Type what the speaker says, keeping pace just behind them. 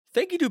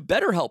Thank you to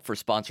BetterHelp for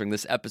sponsoring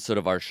this episode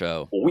of our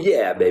show. Oh,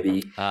 yeah,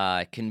 baby.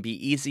 It can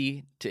be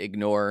easy to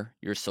ignore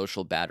your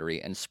social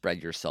battery and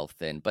spread yourself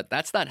thin, but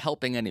that's not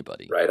helping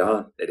anybody. Right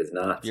on. It is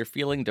not. If you're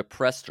feeling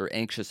depressed or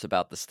anxious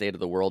about the state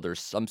of the world or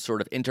some sort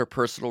of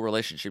interpersonal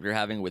relationship you're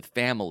having with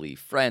family,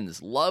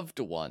 friends, loved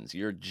ones,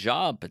 your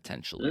job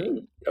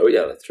potentially. Oh,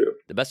 yeah, that's true.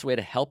 The best way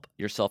to help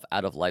yourself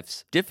out of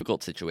life's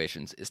difficult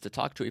situations is to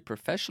talk to a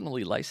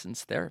professionally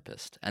licensed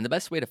therapist. And the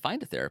best way to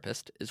find a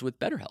therapist is with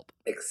BetterHelp.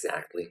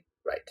 Exactly.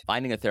 Right.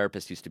 Finding a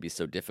therapist used to be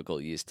so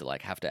difficult. You used to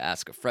have to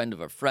ask a friend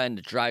of a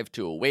friend, drive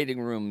to a waiting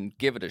room,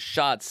 give it a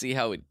shot, see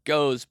how it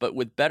goes. But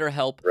with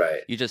BetterHelp,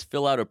 you just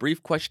fill out a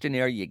brief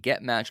questionnaire, you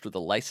get matched with a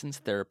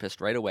licensed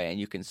therapist right away, and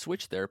you can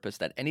switch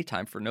therapists at any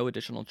time for no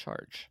additional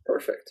charge.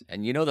 Perfect.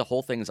 And the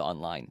whole thing's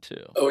online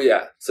too. Oh,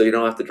 yeah. So you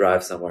don't have to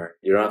drive somewhere.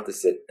 You don't have to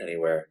sit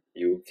anywhere.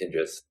 You can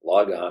just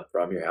log on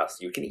from your house.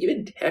 You can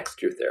even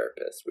text your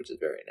therapist, which is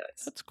very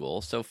nice. That's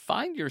cool. So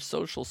find your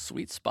social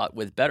sweet spot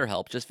with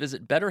BetterHelp. Just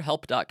visit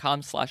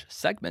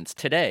betterhelp.com/segments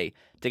today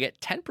to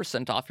get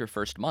 10% off your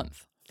first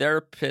month.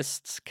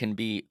 Therapists can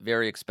be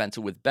very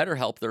expensive. With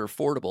BetterHelp, they're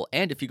affordable.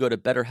 And if you go to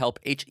BetterHelp,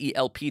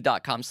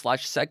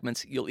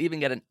 HELP.com/segments, you'll even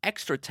get an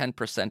extra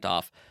 10%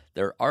 off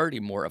their already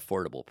more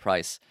affordable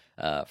price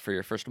for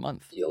your first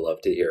month. You'll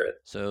love to hear it.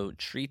 So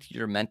treat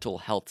your mental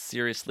health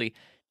seriously.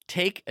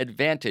 Take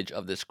advantage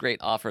of this great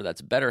offer.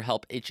 That's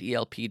BetterHelp,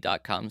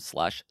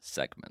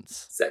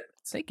 HELP.com/segments.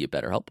 Thank you,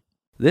 BetterHelp.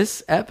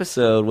 This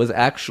episode was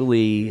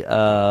actually,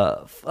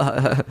 how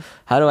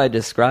do I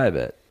describe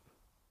it?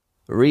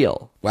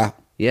 Real. Wow.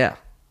 Yeah.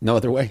 No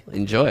other way.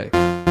 Enjoy.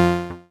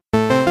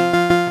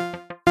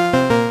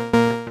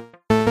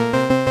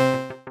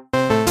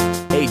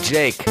 Hey,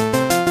 Jake.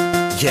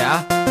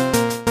 Yeah?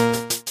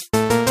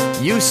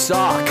 You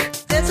suck.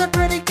 There's a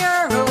pretty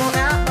girl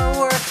at my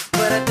work,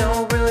 but I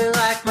don't really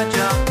like my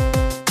job.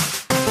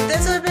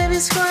 There's a baby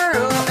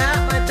squirrel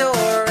at my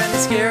door, and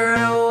it's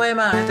scaring away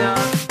my dog.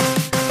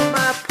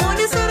 My point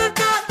is that I've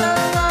got a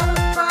lot of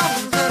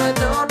problems, and I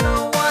don't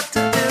know what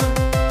to do.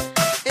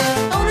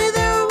 If only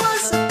there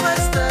was a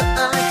place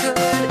that I could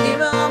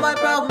email all my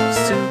problems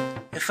to,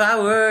 if I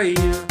were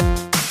you.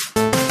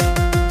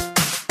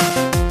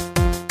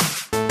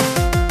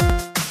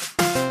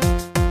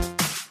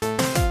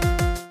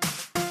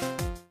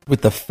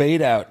 With the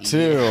fade out,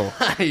 too.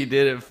 You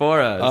did it for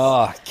us.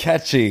 Oh,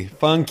 catchy,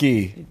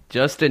 funky.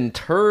 Justin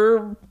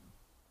Turpin.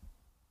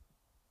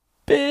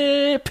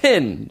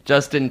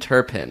 Justin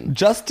Turpin.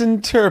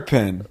 Justin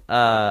Turpin.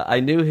 I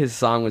knew his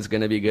song was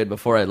going to be good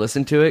before I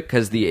listened to it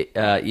because the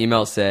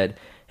email said,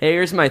 hey,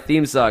 here's my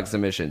theme song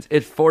submissions.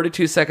 It's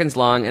 42 seconds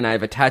long, and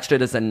I've attached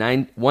it as a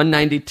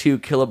 192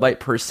 kilobyte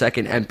per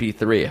second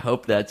MP3.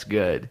 Hope that's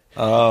good.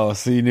 Oh,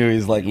 so you knew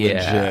he's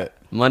legit.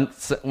 When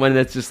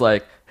it's just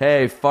like,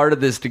 hey, farted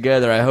this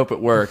together, I hope it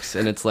works,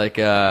 and it's like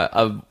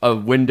a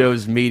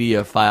Windows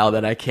media file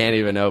that I can't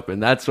even open,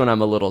 that's when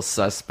I'm a little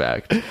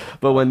suspect.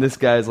 But when this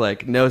guy's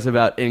knows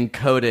about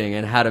encoding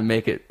and how to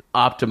make it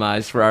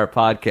optimized for our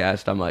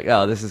podcast, I'm like,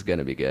 oh, this is going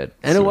to be good.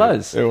 And Sweet. It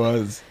was. It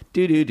was.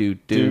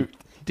 Do-do-do-do.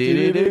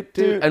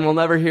 Do-do-do-do. And we'll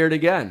never hear it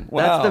again.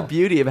 Wow. That's the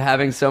beauty of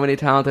having so many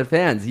talented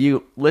fans.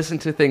 You listen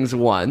to things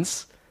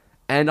once,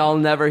 and I'll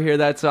never hear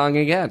that song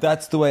again.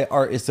 That's the way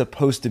art is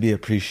supposed to be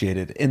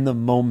appreciated, in the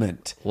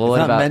moment. Well,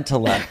 it's not meant to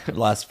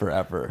last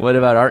forever. What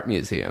about art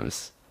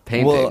museums?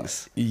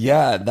 Paintings? Well,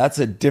 yeah, that's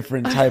a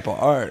different type of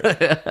art.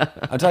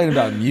 I'm talking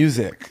about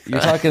music.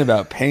 You're talking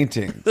about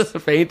paintings.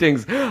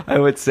 Paintings, I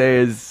would say,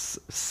 is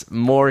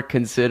more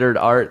considered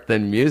art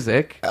than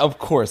music. Of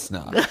course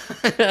not.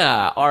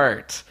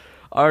 Art.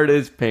 Art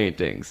is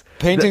paintings.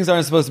 Paintings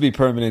aren't supposed to be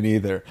permanent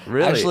either.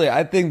 Really? Actually,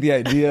 I think the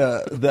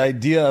idea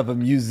of a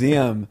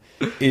museum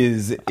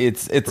is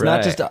it's Right.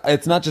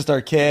 not just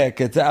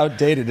archaic, it's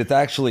outdated, it's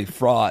actually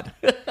fraud.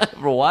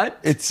 For what?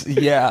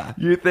 Yeah.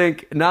 You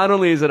think not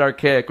only is it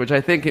archaic, which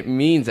I think it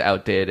means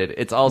outdated,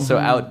 it's also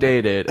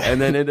outdated. And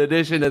then in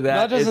addition to that,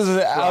 Not just it's is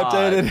it fraud.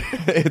 outdated,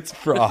 it's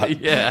fraud.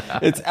 Yeah.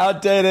 It's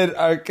outdated,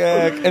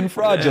 archaic, and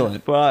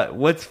fraudulent. But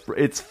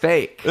it's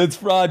fake. It's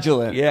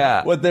fraudulent.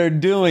 Yeah. What they're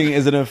doing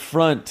is an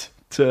affront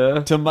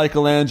To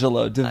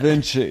Michelangelo, Da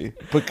Vinci,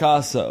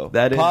 Picasso,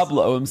 That is-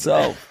 Pablo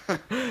himself.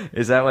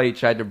 Is that why you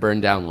tried to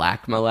burn down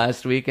LACMA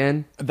last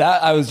weekend?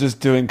 That I was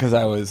just doing because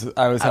I was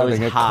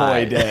having a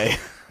high. coy day.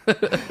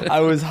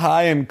 I was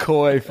high and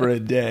coy for a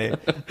day.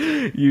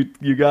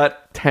 You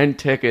got 10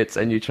 tickets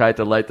and you tried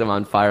to light them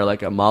on fire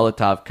like a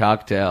Molotov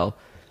cocktail.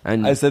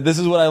 And I said, "This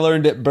is what I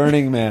learned at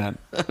Burning Man."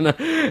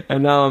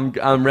 and now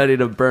I'm ready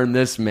to burn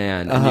this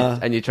man.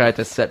 And you tried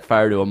to set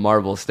fire to a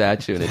marble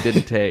statue, and it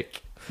didn't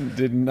take.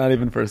 Did not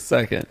even for a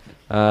second.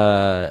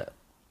 Well,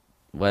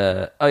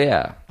 oh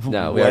yeah.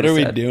 No. What are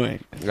we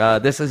doing?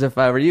 This is If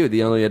I Were You,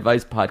 the only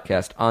advice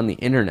podcast on the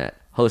internet,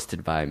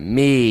 hosted by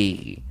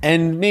me.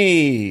 And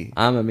me.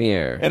 I'm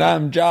Amir. And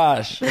I'm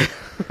Josh.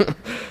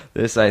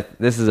 This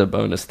is a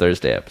bonus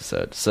Thursday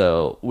episode,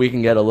 so we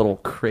can get a little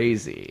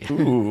crazy.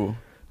 Ooh.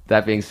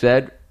 That being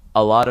said,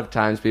 a lot of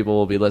times people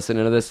will be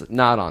listening to this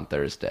not on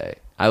Thursday.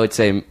 I would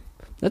say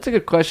that's a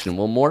good question.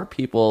 Will more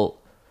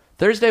people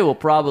Thursday will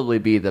probably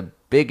be the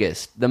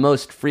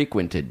most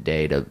frequented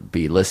day to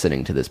be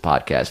listening to this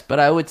podcast, but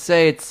I would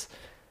say it's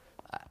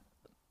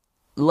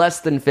less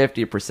than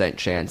 50%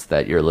 chance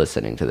that you're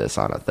listening to this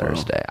on a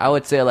Thursday. I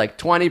would say like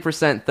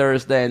 20%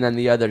 Thursday, and then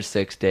the other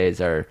 6 days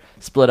are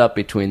split up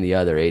between the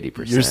other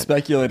 80%. You're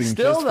speculating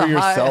Still just the for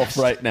yourself highest.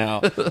 right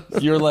now.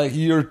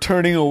 You're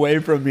turning away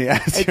from me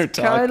as you're It's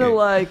kind talking. of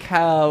like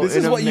how This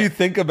is what you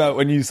think about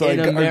when you in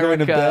are going to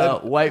America,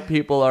 bed. white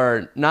people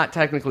are not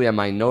technically a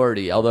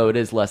minority, although it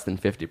is less than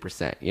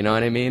 50%. You know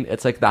what I mean?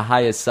 It's like the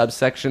highest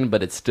subsection,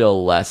 but it's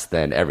still less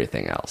than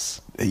everything else.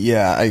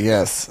 Yeah, I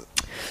guess.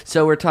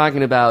 So we're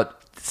talking about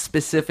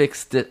specific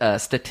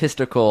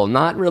statistical,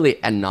 not really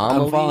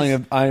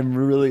anomalies. I'm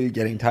really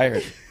getting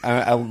tired.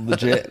 I'm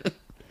legit.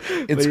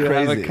 It's But you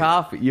crazy. have a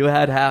coffee. You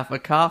had half a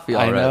coffee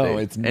I already. know,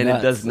 it's and nuts.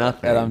 it does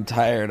nothing. And I'm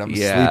tired. I'm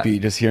Yeah. sleepy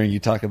just hearing you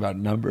talk about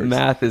numbers.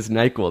 Math is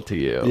NyQuil to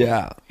you.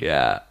 Yeah.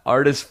 Yeah.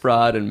 Art is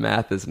fraud and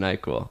math is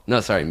NyQuil.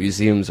 No, sorry.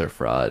 Museums are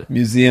fraud.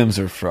 Museums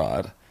are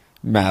fraud.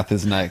 Math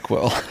is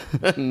NyQuil.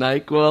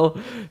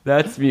 NyQuil?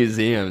 That's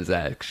museums,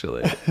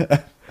 actually.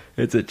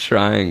 It's a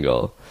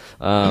triangle.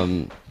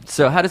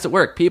 So how does it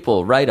work?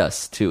 People write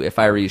us to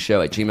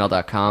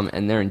ifiwereyoushow@gmail.com,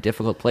 and they're in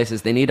difficult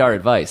places. They need our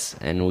advice,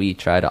 and we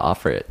try to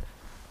offer it.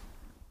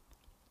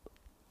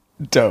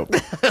 Dope.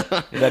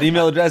 That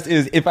email address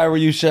is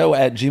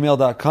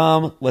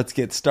ifiwereyoushow@gmail.com. Let's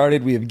get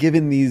started. We have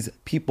given these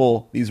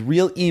people these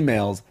real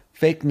emails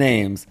fake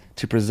names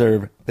to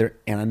preserve their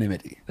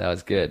anonymity. That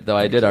was good. Though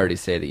I did already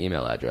say the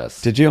email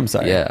address. Did you? I'm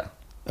sorry. Yeah.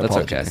 That's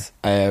Apologies. okay.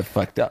 I have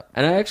fucked up.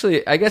 And I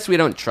guess we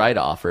don't try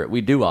to offer it.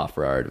 We do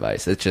offer our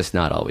advice. It's just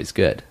not always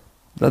good.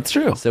 That's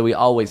true. So we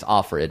always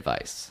offer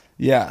advice.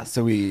 Yeah,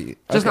 so we...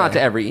 Just not okay.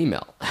 to every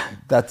email.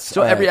 That's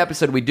So every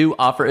episode we do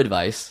offer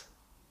advice.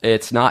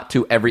 It's not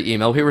to every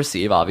email we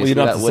receive, obviously.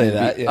 Well, you don't have to say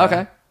wouldn't that, yeah.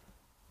 Okay.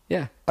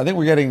 Yeah. I think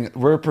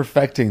we're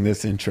perfecting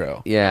this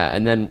intro. Yeah,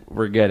 and then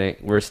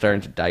we're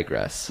starting to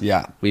digress.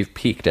 Yeah. We've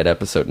peaked at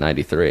episode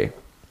 93.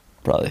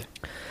 Probably.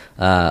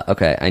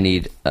 Okay, I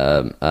need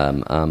a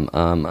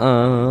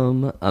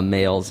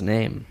male's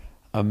name.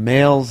 A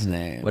male's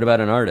name. What about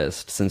an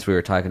artist, since we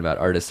were talking about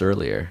artists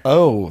earlier?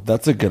 Oh,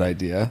 that's a good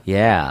idea.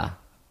 Yeah.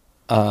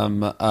 A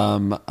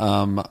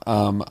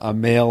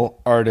male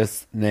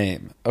artist's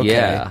name. Okay.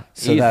 Yeah,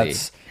 So easy.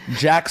 that's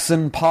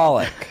Jackson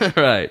Pollock.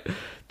 Right.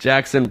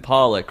 Jackson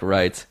Pollock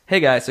writes, "Hey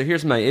guys, so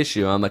here's my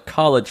issue. I'm a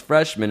college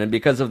freshman, and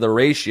because of the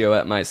ratio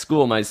at my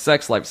school, my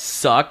sex life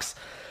sucks,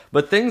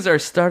 but things are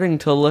starting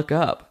to look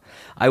up.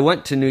 I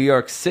went to New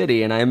York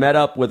City, and I met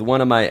up with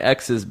one of my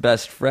ex's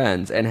best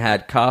friends and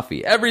had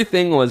coffee.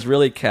 Everything was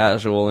really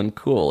casual and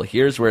cool.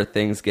 Here's where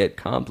things get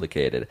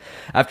complicated.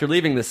 After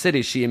leaving the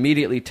city, she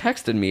immediately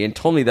texted me and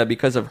told me that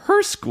because of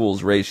her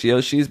school's ratio,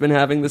 she's been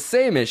having the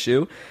same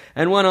issue,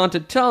 and went on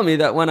to tell me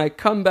that when I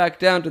come back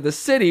down to the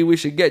city, we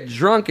should get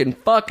drunk and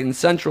fuck in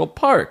Central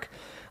Park.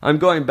 I'm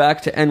going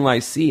back to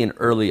NYC in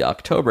early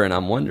October, and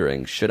I'm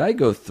wondering, should I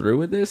go through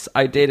with this?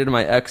 I dated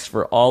my ex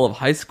for all of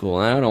high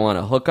school, and I don't want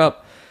to hook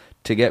up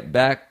to get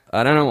back.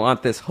 I don't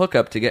want this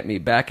hookup to get me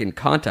back in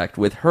contact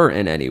with her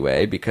in any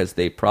way, because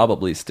they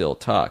probably still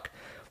talk.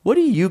 What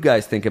do you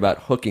guys think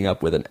about hooking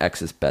up with an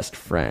ex's best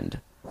friend?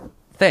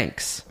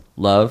 Thanks.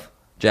 Love,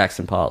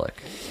 Jackson Pollock."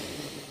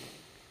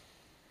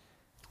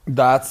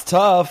 That's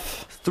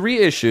tough. 3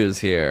 issues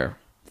here.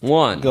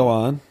 1, Go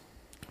on.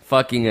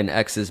 fucking an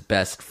ex's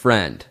best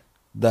friend.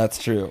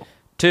 That's true.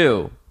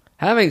 2,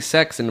 having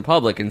sex in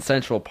public in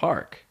Central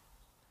Park.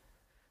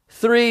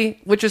 3,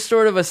 which is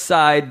sort of a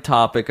side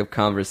topic of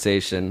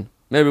conversation.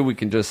 Maybe we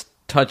can just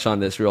touch on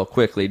this real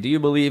quickly. Do you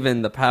believe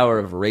in the power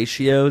of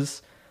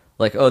ratios?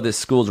 Like, oh, this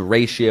school's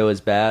ratio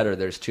is bad, or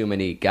there's too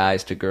many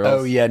guys to girls?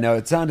 Oh, yeah, no,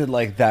 it sounded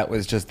like that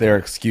was just their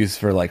excuse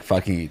for, like,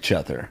 fucking each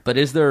other. But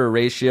is there a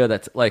ratio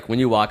that's, like, when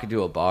you walk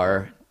into a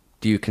bar,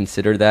 do you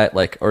consider that?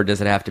 Like, or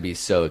does it have to be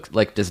so,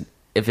 like,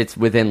 if it's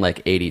within,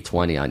 like,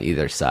 80-20 on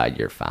either side,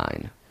 you're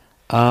fine?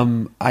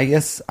 I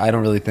guess I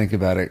don't really think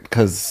about it,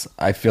 because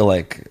I feel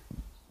like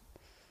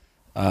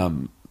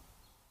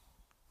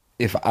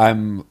if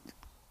I'm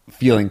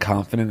feeling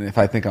confident, if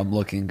I think I'm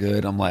looking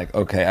good, I'm like,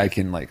 okay, I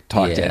can like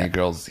talk to Yeah. any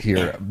girls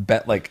here.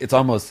 Bet like it's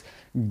almost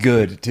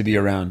good to be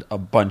around a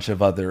bunch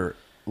of other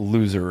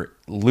loser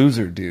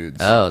dudes.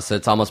 Oh, so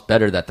it's almost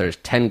better that there's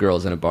 10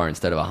 girls in a bar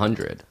instead of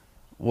 100.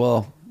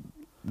 Well,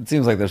 it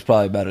seems like there's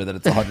probably better that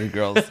it's 100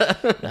 girls,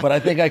 but I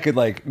think I could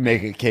like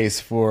make a case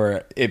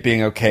for it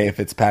being okay if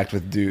it's packed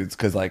with dudes,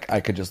 because like I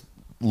could just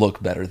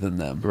look better than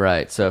them.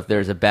 Right, so if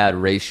there's a bad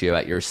ratio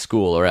at your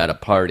school or at a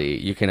party,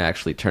 you can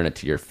actually turn it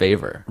to your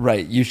favor.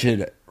 Right, you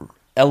should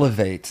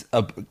elevate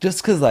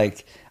just because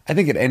like I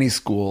think at any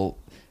school,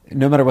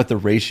 no matter what the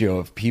ratio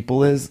of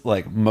people is,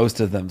 like most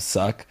of them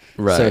suck.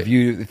 Right. So if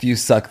you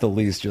suck the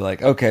least, you're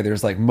like, okay,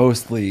 there's like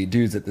mostly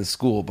dudes at this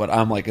school, but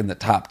I'm like in the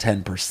top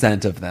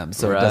 10% of them,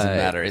 so it doesn't Right.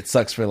 matter. It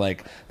sucks for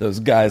like those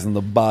guys in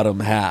the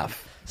bottom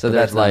half. So But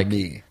there's that's not like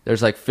me.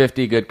 there's like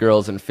 50 good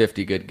girls and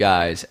 50 good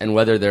guys, and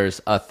whether there's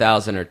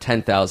 1,000 or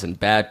 10,000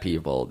 bad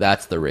people,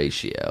 that's the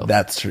ratio.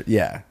 That's true.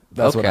 Yeah,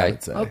 that's okay. what I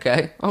would say.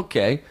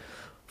 Okay.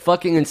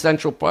 Fucking in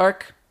Central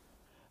Park?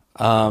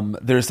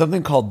 There's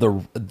something called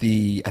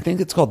the I think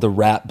it's called the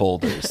rat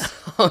boulders,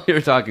 Oh,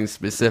 you're talking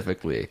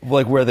specifically.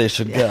 like where they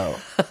should go.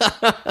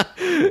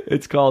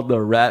 It's called the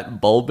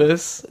Rat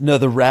Bulbous. No,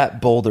 the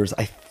rat boulders.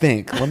 I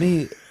think. Let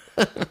me.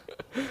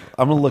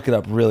 I'm gonna look it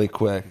up really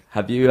quick.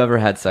 Have you ever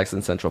had sex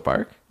in Central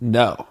Park?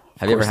 No.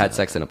 Have you ever had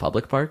sex in a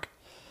public park?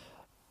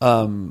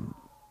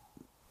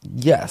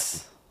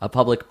 Yes. A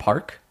public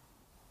park?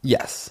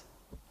 Yes.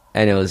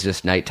 And it was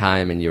just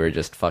nighttime and you were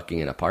just fucking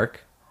in a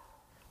park?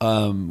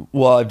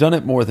 Well, I've done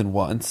it more than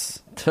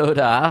once.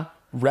 Ta-da.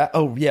 Rat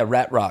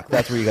Rock.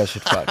 That's where you guys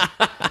should fuck.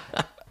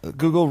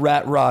 Google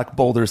Rat Rock,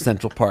 Boulder,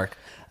 Central Park.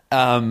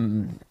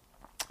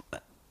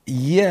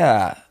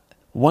 Yeah.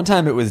 One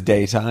time it was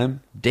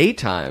daytime.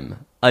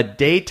 Daytime. A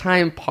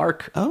daytime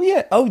park. Oh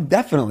yeah. Oh,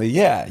 definitely.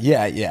 Yeah.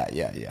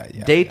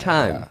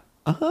 Daytime.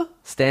 Uh-huh.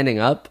 Standing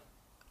up.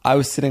 I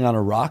was sitting on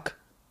a rock.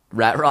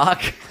 Rat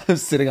rock. I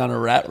was sitting on a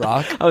rat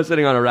rock. I was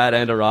sitting on a rat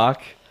and a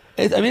rock.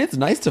 It's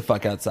nice to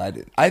fuck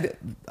outside.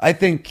 I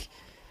think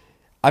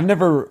I've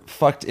never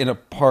fucked in a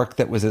park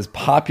that was as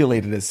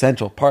populated as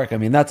Central Park. I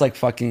mean, that's like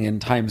fucking in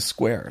Times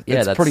Square.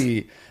 Yeah,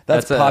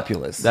 That's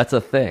populous. That's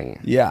a thing.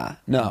 Yeah,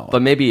 no.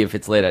 But maybe if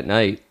it's late at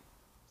night,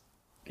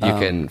 you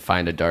can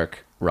find a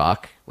dark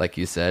rock, like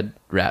you said,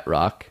 rat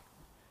rock.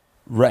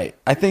 Right.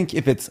 I think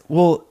if it's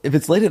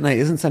late at night,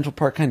 isn't Central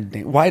Park kind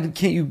of why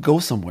can't you go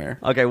somewhere?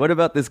 Okay, what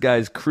about this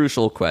guy's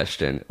crucial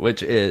question,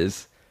 which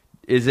is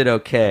it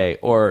okay,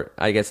 or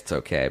I guess it's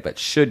okay, but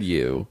should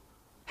you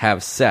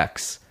have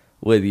sex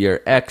with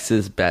your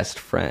ex's best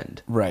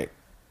friend? Right.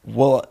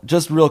 Well,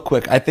 just real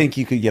quick, I think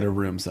you could get a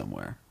room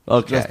somewhere.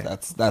 Okay.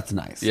 That's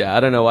nice. Yeah, I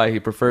don't know why he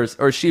prefers,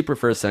 or she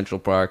prefers Central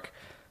Park.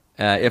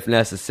 If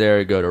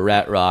necessary, go to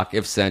Rat Rock.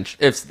 If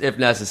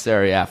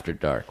necessary, after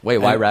dark. Wait,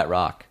 why Rat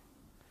Rock?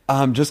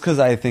 Just because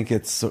I think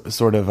it's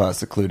sort of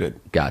secluded.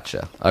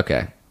 Gotcha.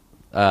 Okay.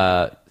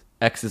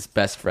 Ex's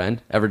best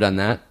friend. Ever done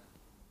that?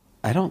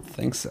 I don't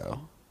think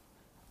so.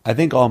 I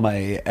think all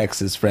my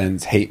ex's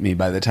friends hate me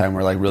by the time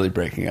we're like really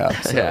breaking up.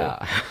 So.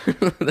 Yeah.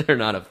 They're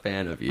not a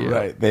fan of you.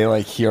 Right. They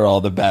like hear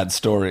all the bad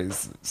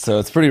stories. So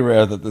it's pretty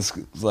rare that this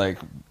like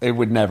it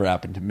would never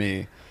happen to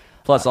me.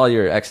 Plus, all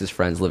your ex's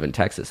friends live in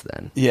Texas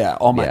then. Yeah,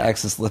 all my Yeah.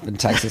 exes live in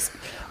Texas.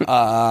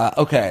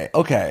 Okay.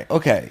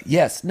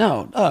 Yes,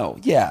 no,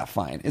 yeah,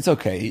 fine. It's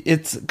okay.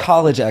 It's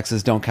college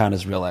exes don't count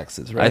as real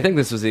exes, right? I think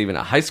this was even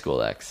a high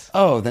school ex.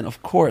 Oh, then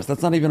of course.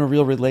 That's not even a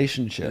real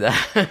relationship.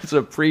 That's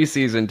a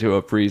preseason to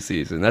a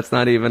preseason. That's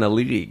not even a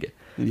league.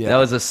 Yeah. That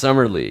was a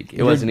summer league.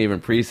 It wasn't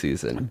even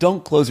preseason.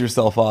 Don't close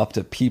yourself off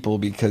to people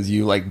because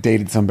you like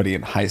dated somebody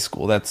in high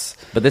school. That's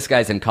But this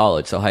guy's in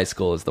college, so high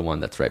school is the one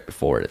that's right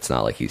before it. It's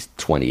not like he's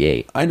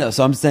 28. I know.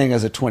 So I'm saying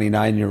as a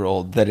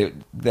 29-year-old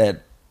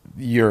that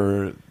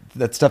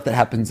stuff that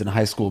happens in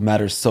high school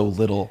matters so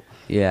little.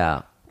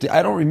 Yeah.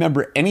 I don't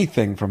remember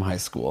anything from high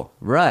school.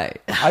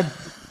 Right.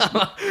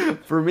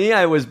 For me,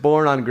 I was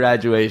born on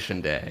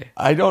graduation day.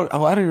 I don't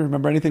even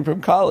remember anything from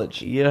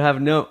college. You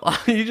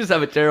just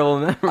have a terrible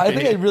memory. I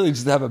think I really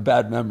just have a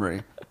bad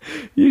memory.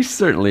 You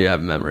certainly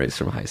have memories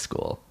from high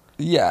school.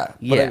 Yeah.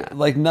 Yeah,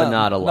 but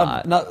not a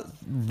lot. Not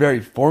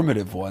very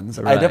formative ones.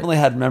 I Right. definitely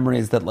had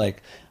memories that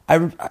like, I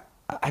feel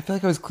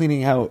like I was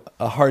cleaning out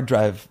a hard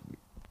drive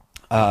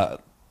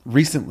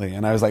recently,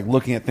 and I was like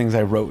looking at things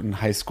I wrote in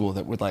high school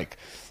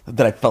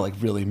that I felt like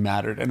really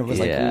mattered, and it was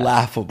like Yeah.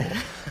 laughable.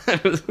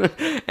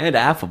 And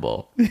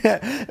affable.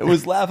 Yeah, it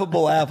was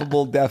laughable,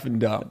 affable, deaf and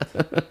dumb.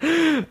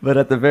 But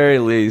at the very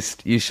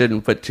least, you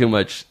shouldn't put too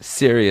much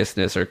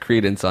seriousness or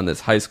credence on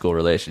this high school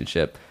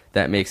relationship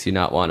that makes you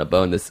not want to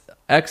bone this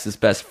ex's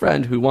best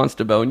friend who wants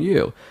to bone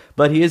you.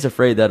 But he is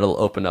afraid that it'll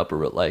open up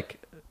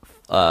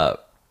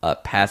a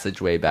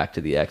passageway back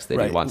to the ex that he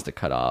Right. wants to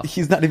cut off.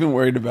 He's not even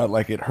worried about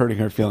like it hurting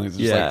her feelings.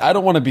 He's Yeah. like, I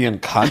don't want to be in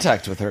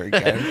contact with her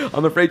again.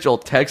 I'm afraid she'll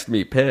text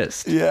me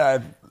pissed. Yeah,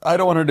 I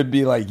don't want her to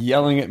be like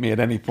yelling at me at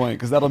any point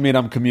because that'll mean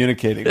I'm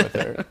communicating with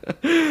her.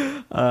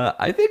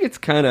 I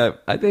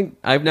think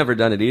I've never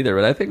done it either,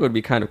 but I think it would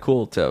be kind of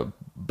cool to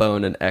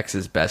bone an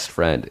ex's best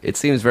friend. It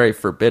seems very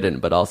forbidden,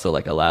 but also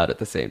like allowed at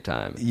the same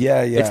time.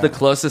 Yeah. It's the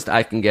closest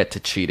I can get to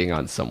cheating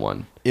on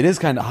someone. It is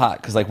kind of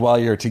hot because like while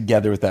you're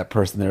together with that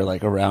person, they're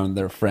like around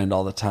their friend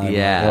all the time.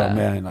 Yeah. Like, oh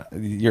man,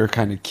 you're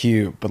kind of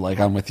cute, but like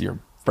I'm with your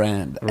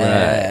friend.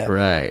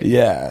 Right.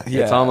 Yeah.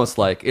 It's almost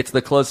like it's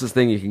the closest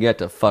thing you can get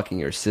to fucking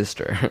your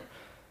sister.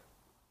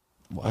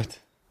 What?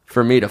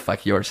 For me to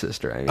fuck your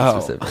sister, I mean, Oh.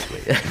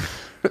 specifically.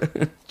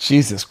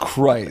 Jesus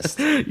Christ.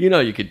 You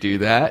know you could do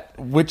that.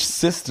 Which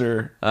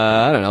sister?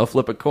 I don't know,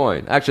 flip a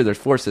coin. Actually, there's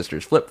 4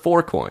 sisters. Flip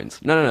 4 coins.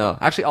 No.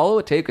 Actually, all it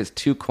would take is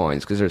 2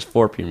 coins because there's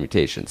 4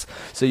 permutations.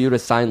 So you'd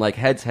assign like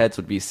heads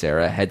would be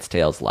Sarah, heads,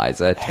 tails,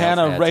 Liza. Tails,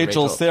 Hannah, heads,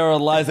 Rachel, Sarah,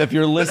 Liza, if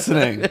you're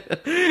listening.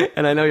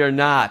 And I know you're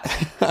not.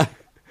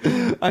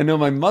 I know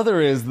my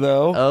mother is,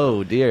 though.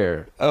 Oh,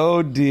 dear.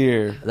 Oh,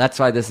 dear. That's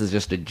why this is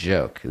just a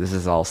joke. This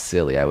is all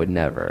silly. I would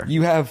never.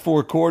 You have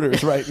 4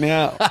 quarters right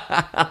now.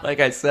 Like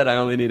I said, I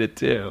only needed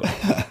 2.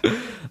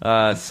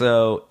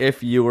 So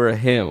if you were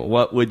him,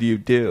 what would you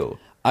do?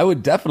 I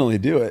would definitely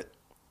do it.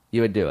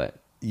 You would do it.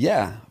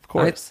 Yeah, of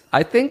course.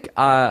 I think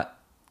I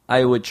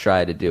would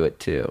try to do it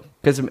too,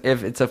 because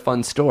if it's a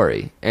fun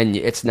story and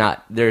it's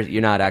not there,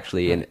 you're not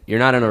in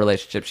a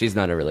relationship. She's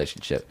not in a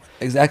relationship.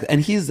 Exactly.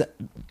 And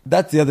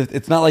that's the other,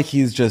 it's not like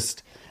he's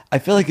just, I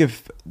feel like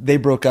if they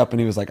broke up and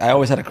he was like, I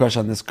always had a crush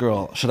on this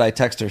girl. Should I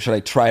text her? Should I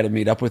try to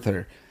meet up with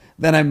her?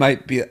 Then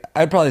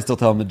I'd probably still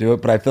tell him to do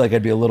it, but I feel like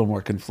I'd be a little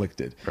more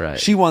conflicted. Right.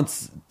 She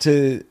wants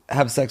to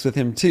have sex with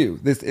him too.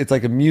 It's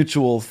like a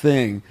mutual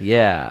thing.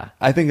 Yeah.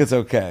 I think it's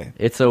okay.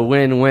 It's a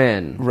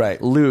win-win.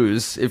 Right.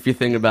 Lose if you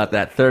think about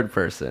that third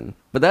person.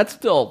 But that's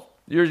still,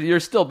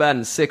 you're still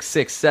batting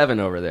 6-6-7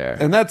 over there.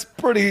 And that's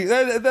pretty,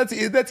 that's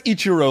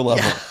Ichiro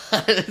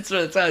level. It's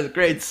a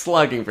great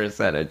slugging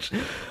percentage.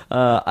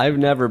 I've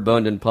never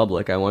boned in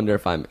public. I wonder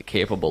if I'm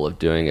capable of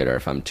doing it or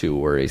if I'm too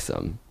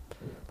worrisome.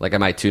 Like,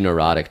 am I too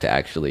neurotic to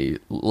actually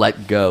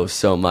let go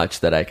so much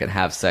that I can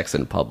have sex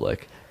in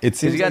public? It Because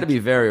seems you got to like- be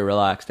very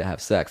relaxed to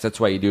have sex. That's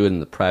why you do it in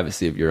the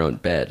privacy of your own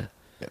bed.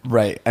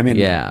 Right. I mean,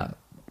 Yeah.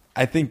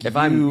 I think If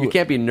you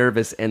can't be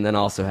nervous and then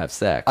also have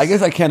sex. I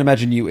guess I can't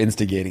imagine you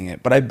instigating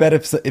it, but I bet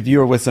if you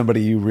were with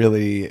somebody you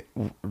really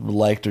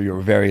liked or you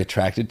were very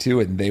attracted to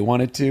and they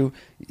wanted to,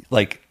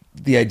 like,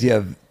 the idea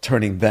of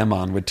turning them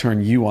on would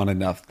turn you on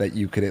enough that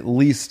you could at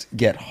least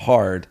get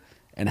hard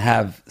and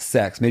have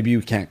sex. Maybe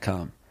you can't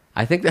come.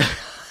 I think that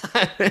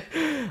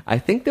I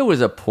think there was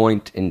a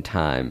point in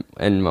time,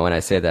 and when I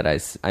say that,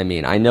 I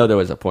mean I know there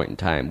was a point in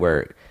time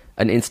where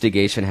an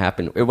instigation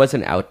happened. It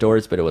wasn't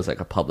outdoors, but it was like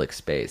a public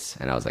space,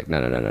 and I was like,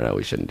 no,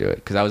 we shouldn't do it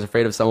because I was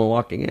afraid of someone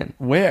walking in.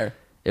 Where?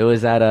 It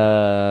was at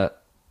a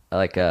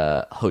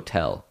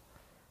hotel,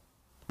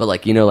 but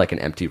like like an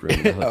empty room.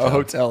 In a hotel. A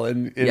hotel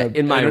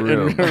in my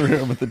room. In a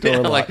room with the door Yeah,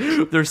 locked.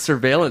 like there's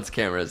surveillance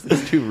cameras.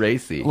 It's too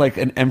racy. Like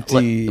an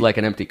empty. like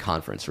an empty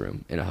conference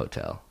room in a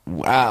hotel.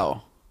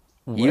 Wow.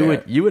 You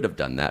Where? would have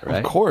done that, right?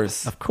 Of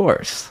course. Of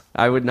course.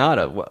 I would not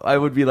have. I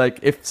would be like,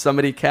 if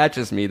somebody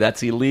catches me,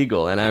 that's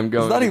illegal, and I'm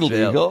going not to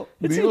jail. illegal.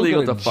 It's You don't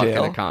illegal go to to fuck in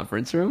jail. a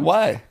conference room.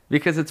 Why?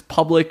 Because it's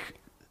public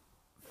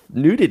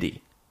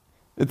nudity.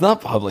 It's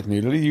not public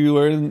nudity. You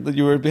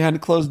were behind a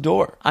closed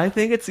door. I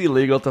think it's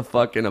illegal to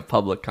fuck in a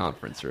public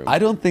conference room. I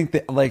don't think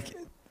that, like,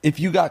 if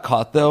you got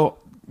caught though,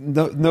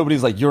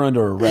 nobody's like, you're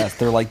under arrest.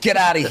 They're like, get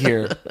out of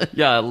here.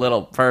 Yeah,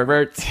 little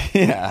perverts.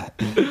 Yeah.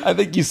 I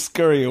think you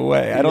scurry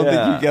away. I don't think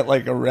Yeah. you get,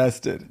 like,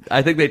 arrested.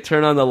 I think they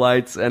turn on the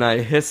lights and I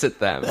hiss at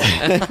them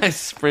and I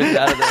sprint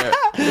out of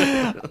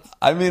there.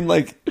 I mean,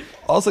 like,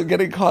 also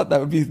getting caught,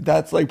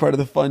 that's like part of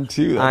the fun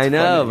too. That's I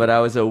know, funny. but I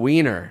was a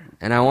wiener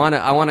and I want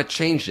to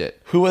change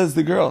it. Who was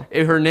the girl?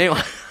 Her name,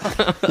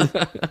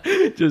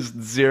 just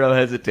zero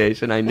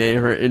hesitation. I name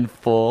her in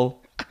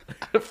full,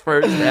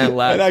 first and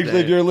last. And actually,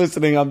 if name. you're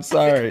listening, I'm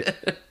sorry.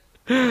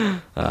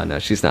 No,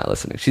 she's not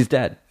listening. She's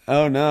dead.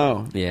 Oh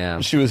no. Yeah.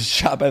 She was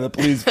shot by the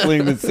police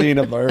fleeing the scene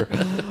of her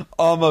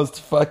almost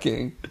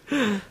fucking.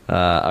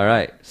 All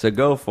right, so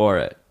go for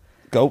it.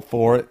 Go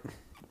for it.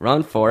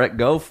 Run for it.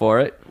 Go for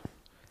it.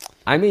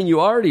 I mean,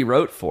 you already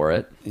wrote for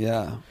it.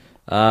 Yeah.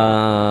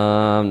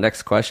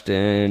 Next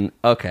question.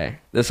 Okay,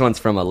 this one's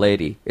from a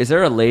lady. Is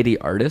there a lady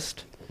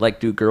artist? Like,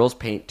 do girls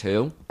paint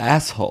too?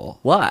 Asshole.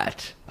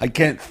 What? I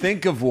can't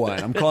think of one.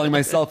 I'm calling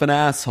myself an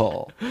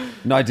asshole.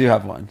 No, I do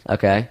have one.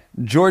 Okay.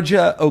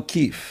 Georgia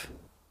O'Keeffe.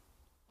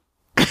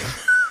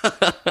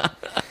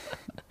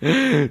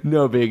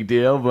 No big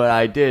deal, but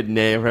I did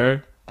name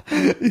her.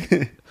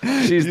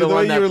 She's the way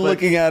one that you were put-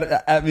 looking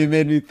at me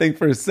made me think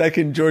for a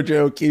second Georgia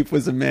O'Keeffe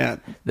was a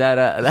man.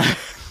 that.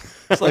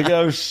 It's like,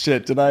 oh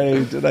shit, did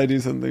I do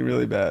something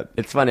really bad?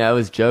 It's funny. I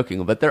was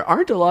joking, but there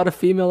aren't a lot of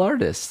female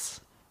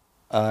artists.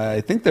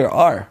 I think there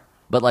are.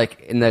 But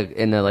like in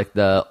the like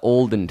the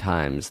olden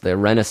times, the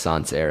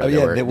Renaissance era, Oh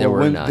yeah, there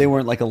were none. they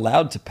weren't like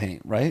allowed to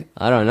paint, right?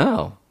 I don't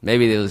know.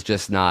 Maybe it was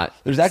just not.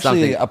 There's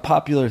actually something- a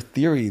popular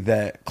theory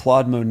that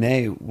Claude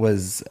Monet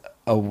was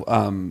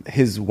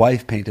his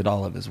wife painted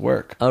all of his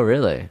work. Oh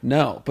really?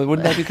 No, but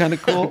wouldn't that be kind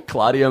of cool?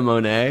 Claudia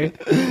Monet.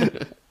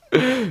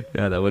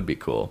 Yeah, that would be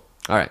cool.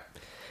 All right.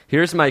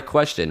 Here's my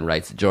question,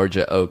 writes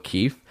Georgia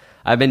O'Keeffe.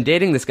 I've been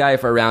dating this guy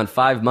for around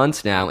 5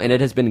 months now, and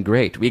it has been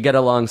great. We get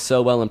along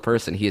so well in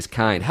person. He is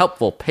kind,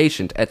 helpful,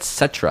 patient,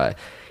 etc.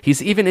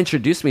 He's even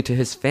introduced me to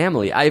his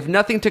family. I have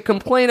nothing to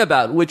complain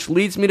about, which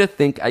leads me to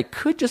think I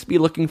could just be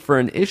looking for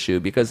an issue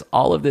because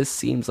all of this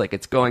seems like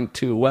it's going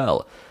too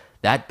well.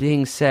 That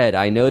being said,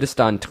 I noticed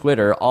on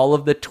Twitter all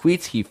of the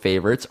tweets he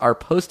favorites are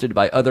posted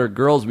by other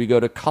girls we go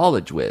to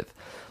college with.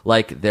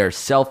 Like their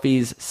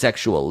selfies,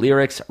 sexual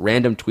lyrics,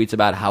 random tweets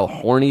about how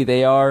horny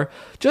they are,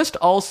 just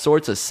all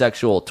sorts of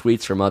sexual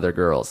tweets from other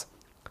girls.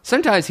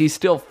 Sometimes he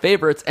still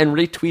favorites and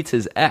retweets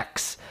his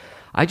ex.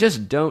 I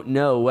just don't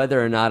know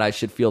whether or not I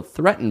should feel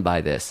threatened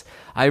by this.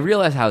 I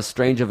realize how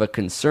strange of a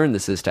concern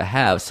this is to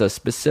have, so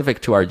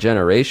specific to our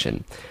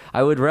generation.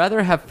 I would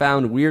rather have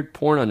found weird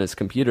porn on his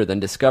computer than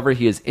discover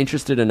he is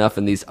interested enough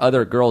in these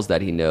other girls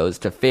that he knows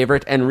to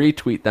favorite and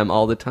retweet them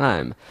all the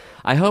time.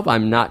 I hope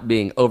I'm not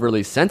being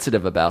overly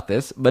sensitive about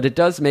this, but it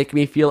does make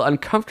me feel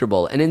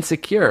uncomfortable and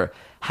insecure.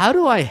 How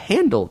do I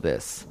handle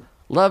this?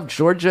 Love,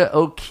 Georgia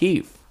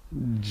O'Keeffe.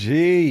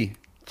 G.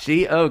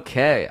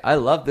 G-O-K. I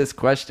love this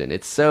question.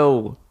 It's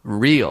so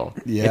real.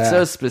 Yeah. It's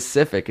so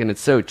specific and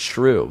it's so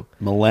true.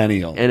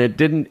 Millennial. And it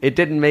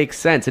didn't make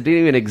sense. It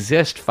didn't even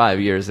exist 5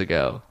 years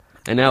ago.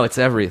 And now it's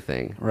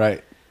everything.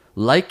 Right.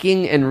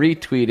 Liking and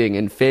retweeting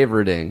and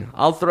favoriting.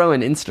 I'll throw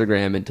an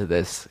Instagram into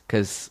this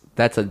because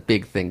that's a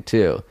big thing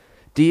too.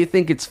 Do you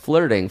think it's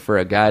flirting for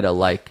a guy to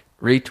like,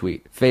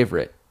 retweet,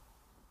 favorite?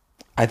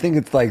 I think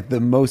it's like the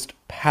most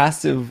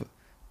passive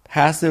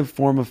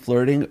form of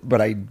flirting, but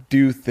I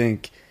do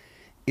think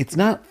it's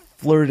not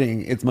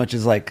flirting as much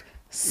as like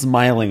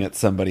smiling at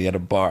somebody at a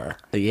bar.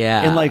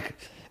 Yeah. And like,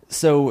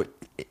 so,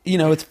 you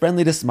know, it's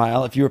friendly to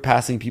smile. If you were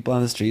passing people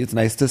on the street, it's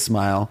nice to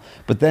smile.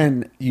 But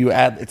then you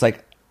add, it's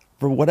like,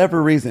 for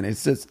whatever reason,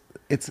 it's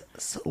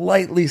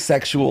slightly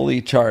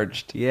sexually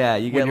charged. Yeah,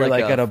 you when get you're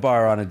like at a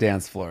bar on a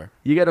dance floor.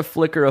 You get a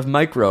flicker of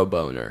micro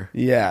boner.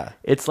 Yeah.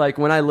 It's like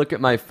when I look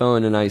at my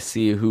phone and I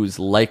see who's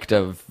liked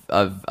of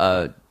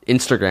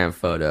Instagram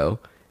photo.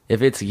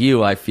 If it's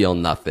you, I feel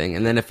nothing.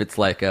 And then if it's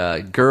like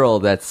a girl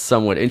that's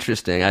somewhat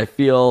interesting, I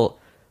feel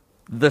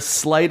the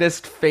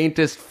slightest,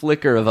 faintest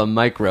flicker of a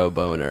micro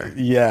boner.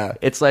 Yeah.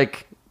 It's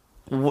like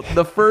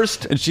the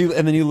first... And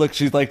then you look,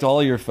 she's liked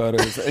all your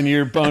photos, and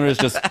your boner is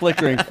just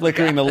flickering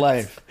to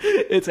life.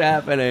 It's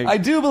happening. I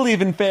do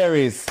believe in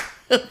fairies.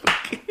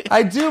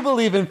 I do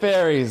believe in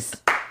fairies.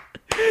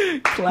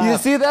 Clap. You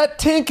see that?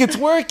 Tink, it's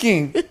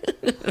working.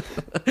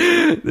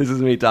 This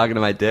is me talking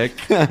to my dick.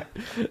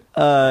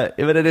 But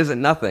it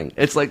isn't nothing.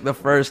 It's like the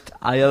first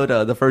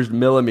iota, the first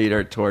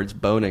millimeter towards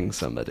boning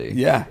somebody.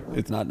 Yeah,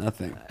 it's not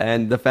nothing.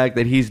 And the fact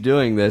that he's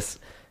doing this,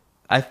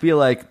 I feel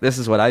like this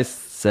is what I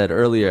said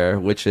earlier,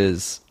 which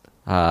is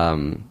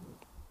I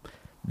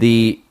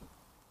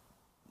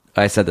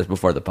said this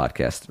before the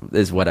podcast,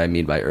 is what I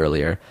mean by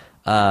earlier.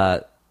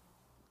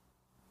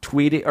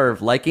 Tweeting or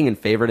liking and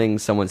favoriting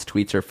someone's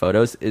tweets or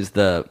photos is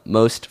the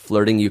most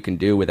flirting you can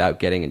do without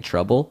getting in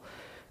trouble.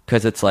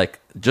 Because it's like,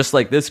 just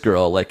like this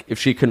girl, like if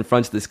she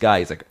confronts this guy,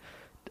 he's like,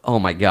 oh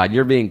my God,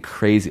 you're being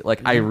crazy.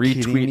 Like, I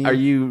retweet. Are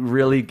you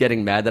really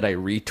getting mad that I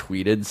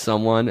retweeted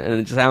someone? And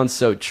it sounds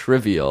so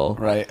trivial.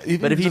 Right.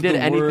 Even But if he just did the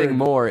anything word-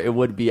 more, it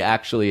would be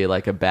actually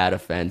like a bad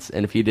offense.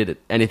 And if he did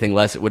anything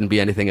less, it wouldn't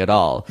be anything at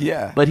all.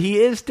 Yeah. But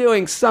he is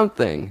doing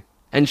something.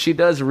 And she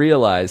does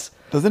realize.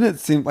 Doesn't it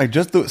seem like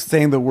just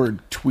saying the word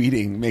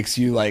tweeting makes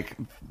you like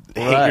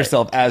hate Right.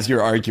 yourself as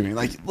you're arguing?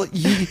 Like, look,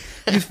 you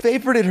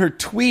favorited her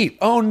tweet.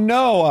 Oh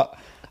no,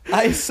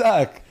 I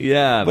suck.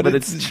 Yeah, but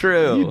it's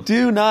true. You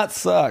do not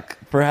suck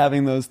for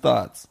having those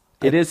thoughts.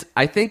 It is.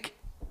 I think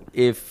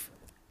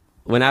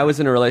when I was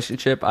in a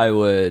relationship, I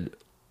would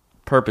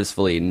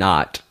purposefully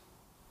not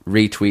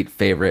retweet,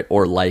 favorite,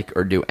 or like,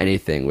 or do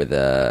anything with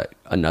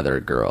another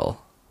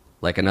girl,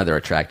 like another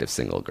attractive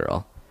single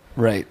girl.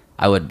 Right.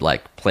 I would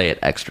like play it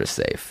extra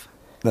safe.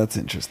 That's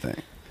interesting.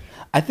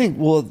 I think,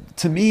 well,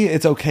 to me,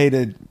 it's okay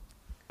to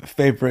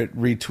favorite,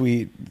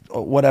 retweet,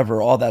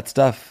 whatever, all that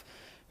stuff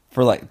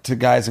for like to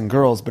guys and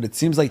girls. But it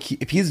seems like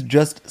if he's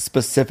just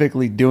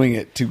specifically doing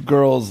it to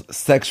girls'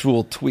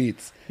 sexual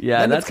tweets, Yeah,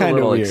 then that's it's kind a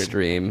little of weird.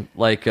 extreme.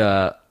 Like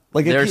if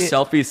there's he-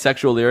 selfies,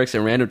 sexual lyrics,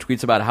 and random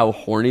tweets about how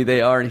horny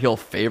they are, and he'll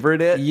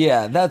favorite it.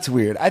 Yeah, that's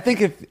weird. I think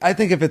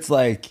if it's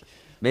like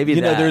Maybe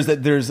you know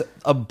that. there's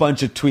a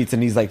bunch of tweets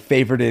and he's like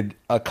favorited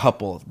a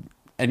couple,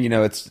 and you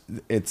know it's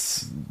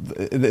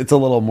a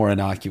little more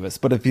innocuous.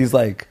 But if he's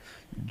like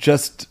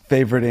just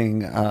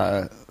favoriting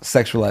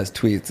sexualized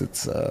tweets,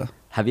 it's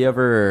Have you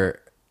ever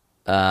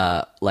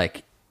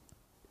like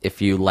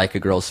if you like a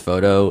girl's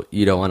photo,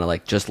 you don't want to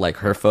like just like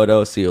her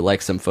photo, so you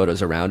like some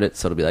photos around it,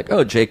 so it'll be like,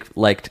 oh, Jake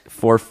liked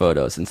 4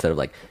 photos instead of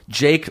like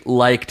Jake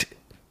liked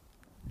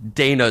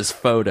Dana's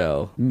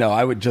photo. no,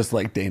 I would just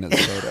like Dana's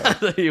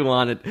photo. You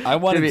wanted I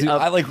wanted be to- a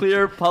I like-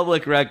 clear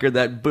public record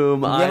that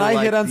boom. When I hit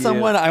liked on you.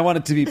 someone, I want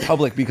it to be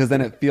public because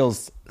then it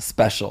feels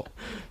special.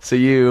 So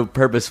you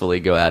purposefully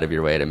go out of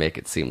your way to make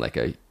it seem like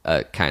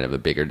a kind of a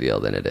bigger deal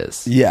than it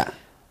is. Yeah.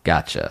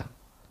 Gotcha.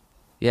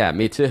 Yeah,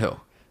 me too.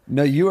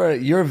 No,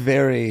 you're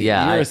very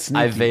Yeah, you're I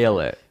sneaky. veil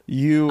it.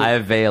 I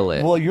veil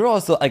it. Well, you're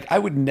also like I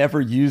would never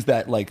use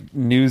that like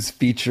news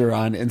feature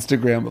on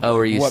Instagram. Of Oh,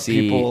 where you what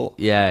see- people,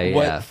 yeah.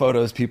 what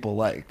photos people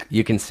like.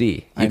 You can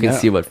see. I You can know.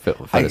 see what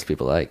photos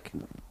people like.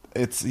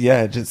 It's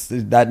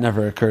just that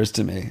never occurs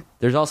to me.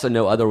 There's also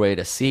no other way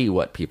to see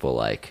what people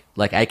like.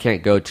 Like, I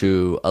can't go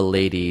to a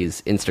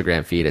lady's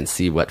Instagram feed and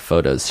see what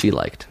photos she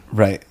liked.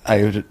 Right?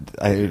 I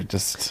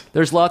just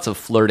There's lots of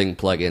flirting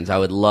plugins I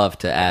would love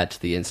to add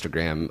to the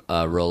Instagram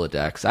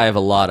Rolodex. I have a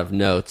lot of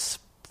notes,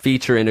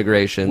 feature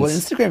integrations. well,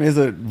 Instagram is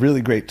a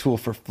really great tool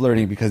for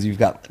flirting because you've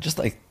got just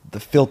like the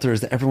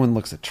filters. Everyone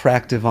looks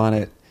attractive on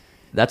it.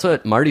 That's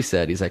what Marty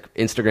said. He's like,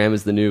 Instagram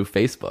is the new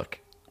Facebook.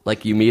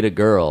 Like, you meet a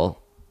girl,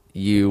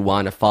 you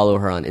want to follow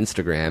her on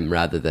Instagram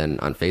rather than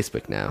on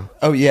Facebook now.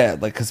 Oh yeah,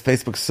 like because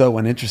Facebook's so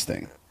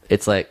uninteresting.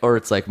 It's like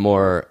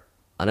more,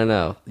 I don't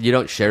know. You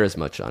don't share as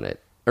much on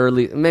it.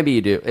 Maybe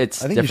you do.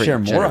 It's I think you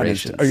different share more on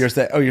generations.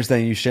 Instagram. Oh, you're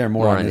saying you share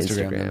more More on on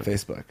Instagram than Instagram.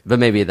 Facebook. But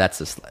maybe that's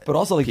just But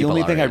also, like the people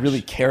only our thing I age.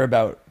 really care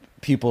about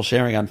people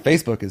sharing on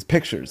Facebook is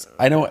pictures.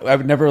 I know I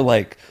would never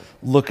like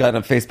look at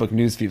a Facebook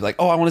newsfeed like,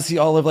 oh, I want to see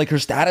all of like her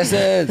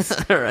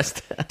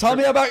statuses. Tell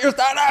me about your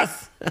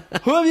status.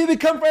 Who have you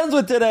become friends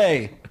with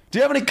today? Do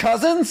you have any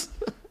cousins?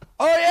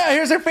 Oh yeah,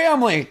 here's her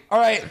family. All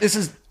right, this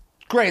is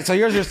great. So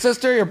here's your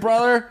sister, your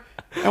brother,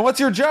 and what's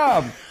your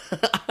job?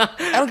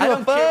 I don't give a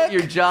fuck. Care what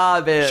your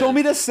job is. Show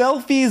me the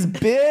selfies,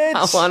 bitch.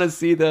 I want to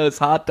see those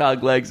hot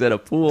dog legs at a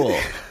pool.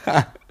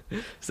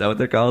 Is that what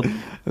they're called?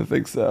 I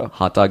think so.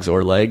 Hot dogs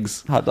or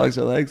legs? Hot dogs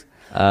or legs?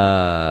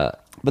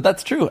 But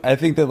that's true. I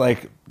think that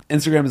like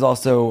Instagram is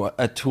also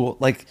a tool.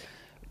 Like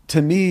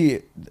to me,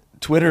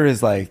 Twitter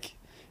is like,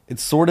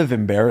 it's sort of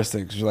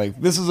embarrassing because you're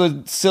like, this is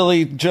a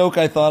silly joke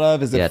I thought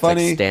of. Is it it's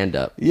funny? like stand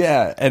up.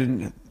 Yeah,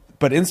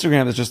 but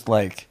Instagram is just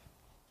like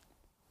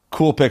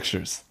cool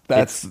pictures.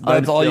 That's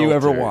all you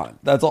ever unfiltered.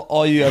 want. That's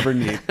all you ever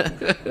need.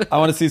 I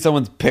want to see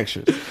someone's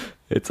pictures.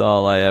 It's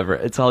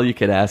all you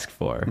could ask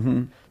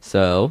for.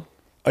 So,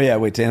 Oh yeah,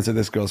 wait, to answer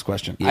this girl's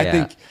question. I Yeah.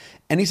 think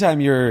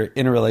anytime you're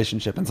in a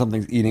relationship and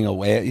something's eating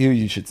away at you,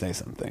 you should say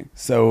something.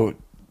 So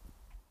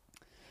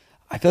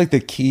I feel like the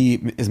key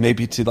is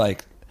maybe to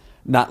like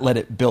not let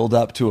it build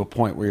up to a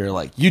point where you're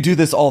like, you do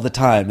this all the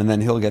time, and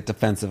then he'll get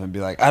defensive and be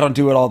like, I don't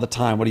do it all the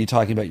time. What are you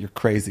talking about? You're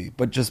crazy.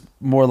 But just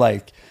more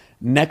like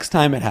next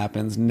time it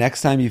happens,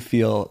 next time you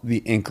feel the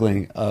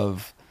inkling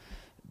of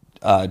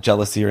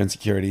jealousy or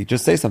insecurity,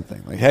 just say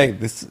something like, hey,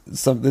 this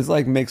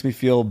like makes me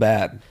feel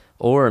bad.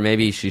 or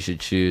maybe she should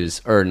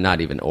choose, or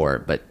not even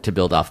but to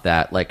build off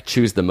that, like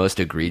choose the most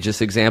egregious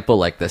example,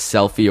 like the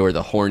selfie or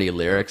the horny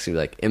lyrics. You're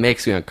like, it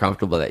makes me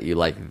uncomfortable that you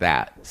like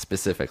that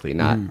specifically,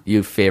 not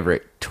you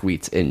favorite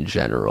tweets in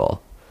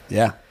general.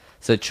 Yeah.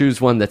 So choose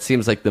one that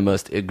seems like the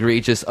most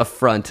egregious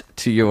affront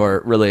to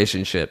your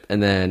relationship,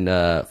 and then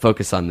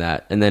focus on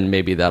that, and then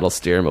maybe that'll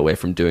steer him away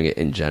from doing it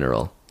in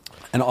general.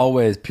 And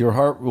always, Pure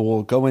Heart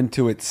will go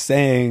into it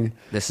saying,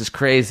 This is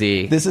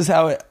crazy. this is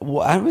how it,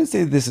 well, I wouldn't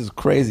say this is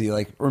crazy,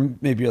 like, or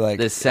maybe you're like,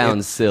 This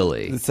sounds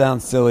silly. It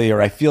sounds silly,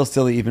 or I feel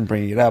silly even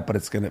bringing it up, but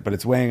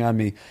it's weighing on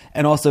me.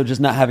 And also just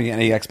not having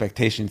any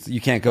expectations.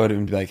 You can't go to him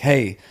and be like,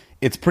 hey,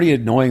 it's pretty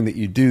annoying that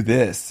you do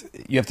this.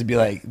 You have to be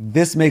like,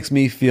 this makes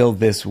me feel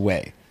this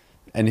way.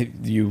 And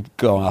you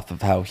go off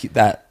of how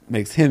that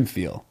makes him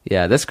feel.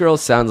 Yeah, this girl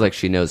sounds like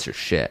she knows her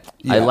shit.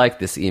 I Yeah. like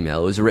this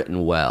email. It was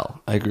written well.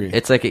 I agree.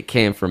 It's like it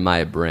came from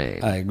my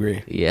brain. I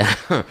agree. Yeah.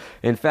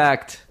 In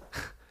fact,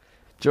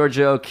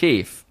 Georgia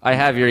O'Keefe, I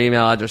have your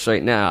email address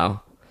right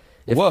now.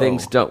 If Whoa.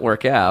 things don't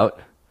work out,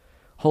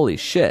 holy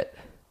shit.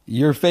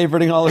 You're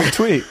favoriting all her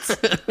tweets.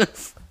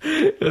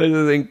 This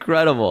is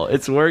incredible.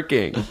 It's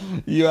working.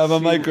 You have a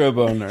micro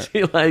boner.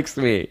 She likes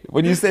me.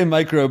 When you say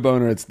micro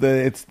boner, it's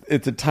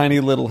a tiny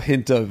little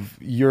hint of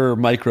your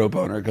micro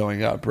boner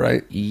going up,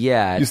 right?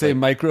 Yeah. You it's say like-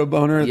 micro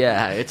boner.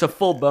 yeah, it's a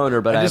full boner,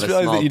 but I, I just have a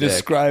realized small that you dick.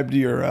 described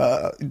your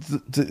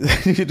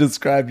you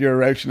described your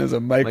erection as a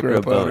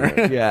micro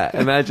boner. Yeah,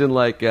 imagine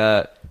like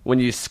when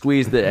you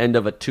squeeze the end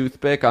of a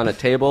toothpick on a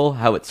table,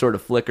 how it sort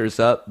of flickers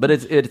up, but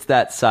it's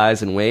that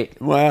size and weight.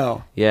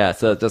 Wow, Yeah,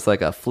 so it's just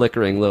like a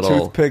flickering little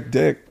toothpick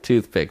dick.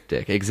 toothpick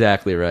dick.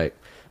 Exactly right.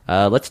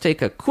 Let's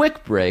take a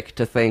quick break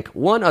to thank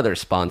one other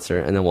sponsor,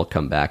 and then we'll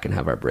come back and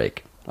have our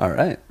break. All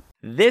right.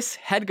 This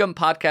HeadGum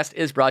podcast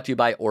is brought to you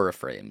by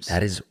Auraframes.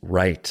 That is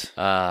right.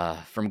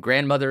 From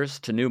grandmothers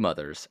to new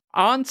mothers,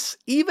 aunts,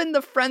 even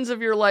the friends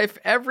of your life,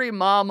 every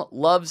mom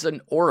loves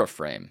an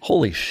Auraframe.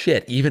 Holy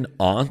shit, even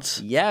aunts?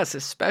 Yes,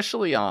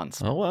 especially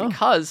aunts. Oh, wow.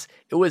 Because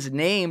it was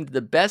named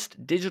the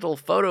best digital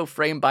photo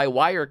frame by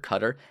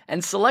Wirecutter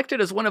and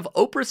selected as one of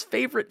Oprah's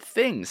favorite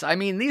things. I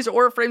mean, these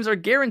Auraframes are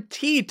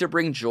guaranteed to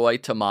bring joy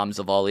to moms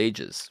of all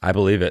ages. I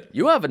believe it.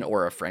 You have an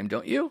Auraframe,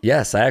 don't you?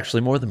 Yes, I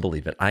actually more than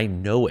believe it. I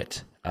know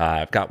it.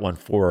 I've got one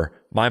for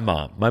my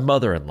mom, my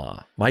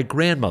mother-in-law, my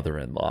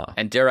grandmother-in-law,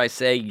 And dare I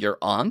say, your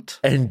aunt?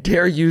 and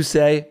dare you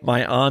say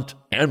my aunt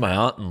and my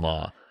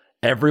aunt-in-law.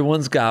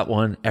 Everyone's got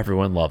one.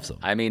 Everyone loves them.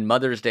 I mean,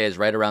 Mother's Day is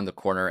right around the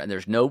corner, and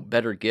there's no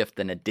better gift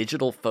than a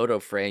digital photo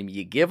frame.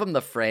 You give them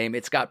the frame,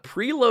 it's got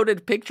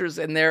preloaded pictures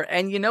in there,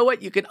 and you know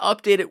what? You can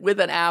update it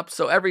with an app,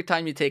 so every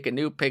time you take a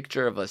new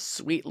picture of a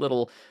sweet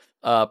little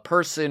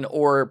person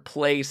or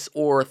place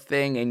or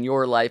thing in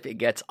your life, it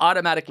gets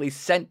automatically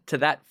sent to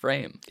that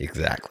frame.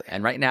 Exactly.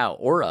 And right now,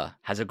 Aura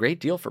has a great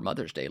deal for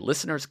Mother's Day.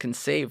 Listeners can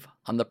save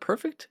on the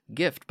perfect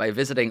gift by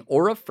visiting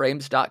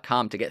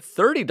auraframes.com to get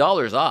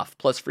 $30 off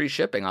plus free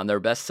shipping on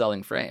their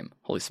best-selling frame.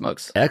 Holy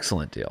smokes.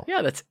 Excellent deal.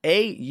 Yeah, that's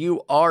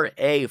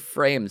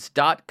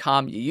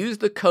auraframes.com. You use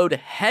the code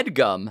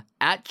HEADGUM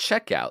at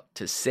checkout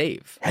to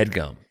save.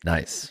 Headgum.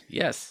 Nice.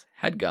 Yes,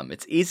 HEADGUM.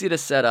 It's easy to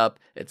set up.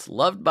 It's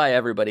loved by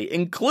everybody,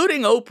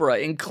 including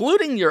Oprah,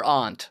 including your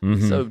aunt.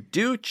 So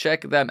do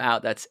check them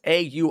out. That's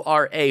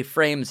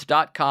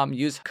auraframes.com.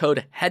 Use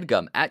code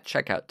HEADGUM at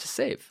checkout to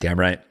save. Damn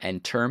right.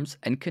 And terms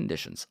and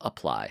conditions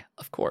apply,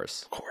 of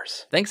course. Of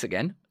course. Thanks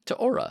again to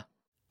Aura.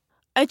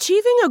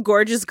 Achieving a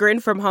gorgeous grin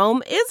from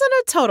home isn't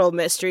a total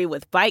mystery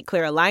with Bite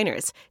Clear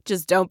aligners.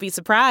 Just don't be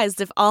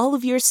surprised if all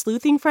of your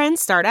sleuthing friends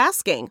start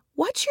asking,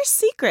 "What's your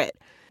secret?"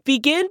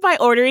 Begin by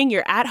ordering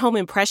your at-home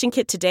impression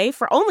kit today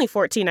for only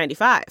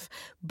 $14.95.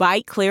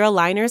 Byte Clear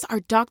aligners are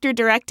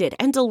doctor-directed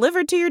and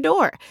delivered to your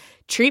door.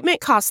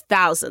 Treatment costs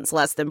thousands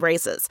less than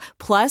braces.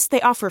 Plus,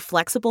 they offer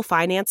flexible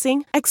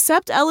financing,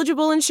 accept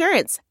eligible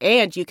insurance,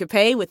 and you can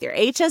pay with your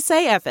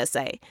HSA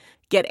FSA.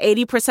 Get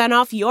 80%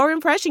 off your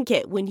impression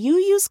kit when you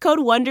use code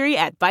WONDERY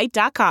at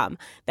Byte.com.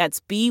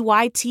 That's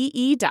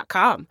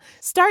BYTE.com.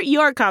 Start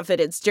your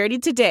confidence journey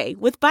today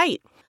with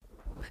Byte.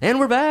 And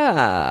we're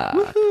back.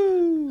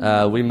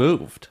 We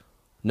moved.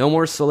 No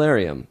more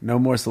solarium. No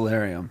more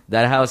solarium.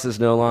 That house is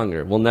no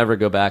longer. We'll never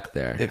go back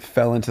there. It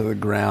fell into the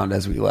ground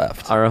as we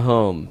left. Our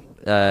home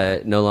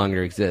no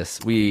longer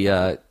exists. We've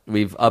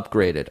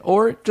upgraded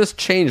or just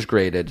change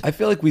graded. I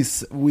feel like we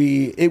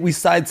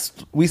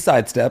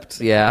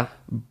sidestepped. Yeah.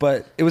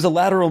 But it was a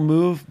lateral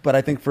move, but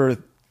I think for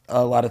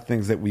a lot of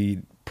things that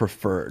we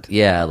preferred.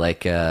 Yeah,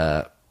 like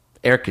air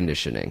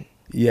conditioning.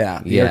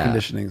 Yeah, the air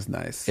conditioning is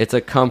nice. It's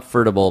a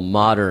comfortable,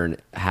 modern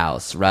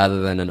house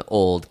rather than an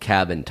old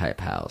cabin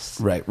type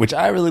house. Right, which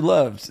I really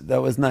loved.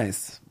 That was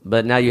nice.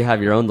 But now you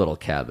have your own little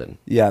cabin.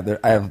 Yeah,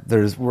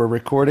 we're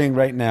recording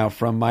right now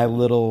from my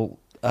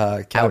little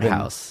cabin.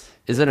 Outhouse.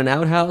 Is it an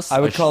outhouse? I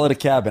would call it a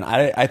cabin.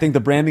 I think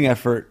the branding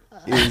effort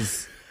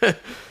is...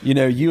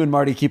 you and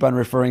Marty keep on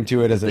referring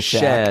to it as a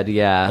shack. Shed,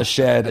 yeah. A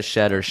shed. A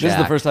shed or shack. This is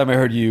the first time I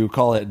heard you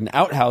call it an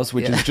outhouse,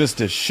 which is just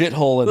a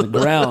shithole in the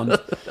ground.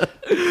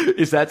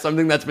 Is that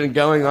something that's been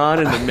going on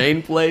in the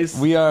main place?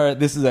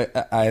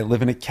 I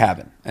live in a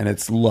cabin, and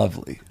it's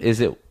lovely.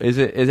 Isn't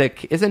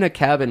a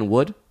cabin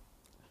wood?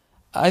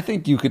 I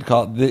think you could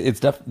call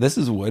it, this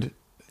is wood.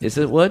 Is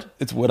it wood?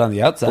 It's wood on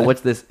the outside.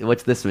 But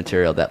what's this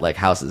material that like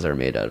houses are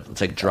made of? It's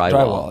like drywall.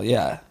 Drywall,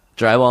 yeah.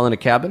 Drywall in a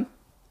cabin?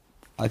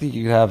 I think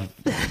you could have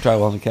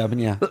drywall in a cabin,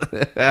 yeah.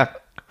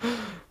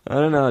 I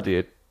don't know,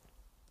 dude.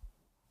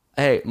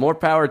 Hey, more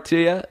power to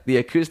you. The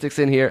acoustics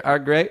in here are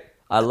great.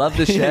 I love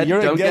the shed.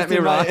 Don't get me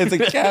wrong. It's a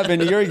cabin.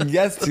 You're a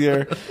guest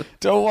here.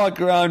 Don't walk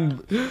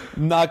around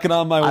knocking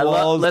on my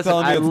walls.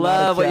 I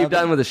love what you've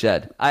done with the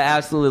shed. I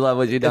absolutely love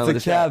what you've done with the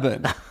shed. It's a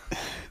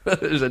cabin.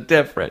 There's a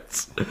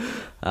difference.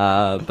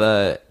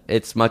 But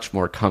it's much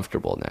more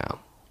comfortable now.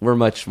 We're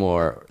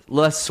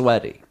less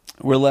sweaty.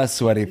 We're less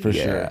sweaty for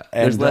sure.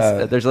 And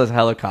there's less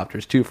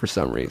helicopters too for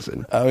some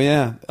reason. Oh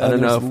yeah, I don't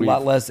know if a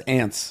lot less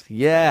ants.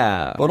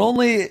 Yeah, but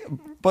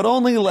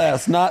only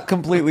less, not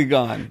completely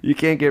gone. You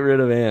can't get rid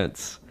of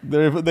ants.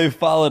 They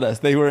followed us.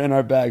 They were in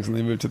our bags and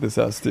they moved to this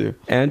house too.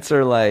 Ants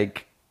are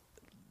like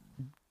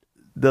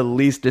the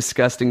least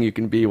disgusting you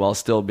can be while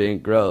still being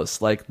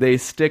gross. Like they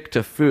stick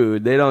to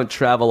food. They don't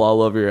travel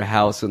all over your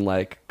house and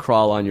like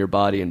crawl on your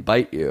body and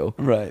bite you.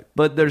 Right.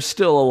 But there's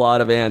still a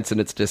lot of ants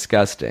and it's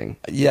disgusting.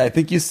 Yeah, I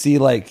think you see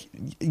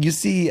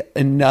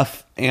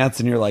enough ants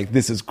and you're like,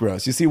 this is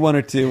gross. You see one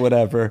or two,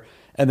 whatever,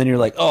 and then you're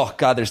like, oh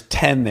God, there's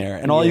 10 there.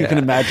 And all you can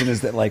imagine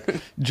is that like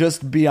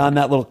just beyond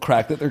that little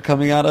crack that they're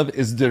coming out of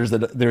is there's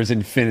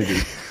infinity.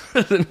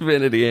 There's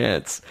infinity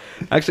ants.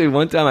 Actually,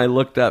 one time I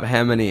looked up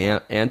how many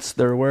ants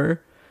there were,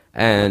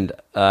 and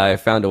I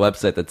found a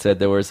website that said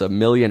there was 1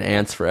 million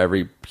ants for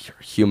every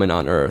human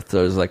on Earth. So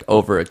there's like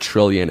over 1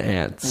 trillion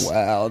ants.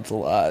 Wow, that's a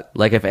lot.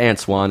 Like if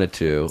ants wanted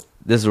to,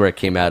 this is where it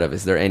came out of.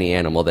 Is there any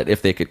animal that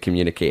if they could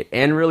communicate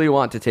and really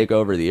want to take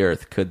over the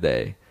Earth, could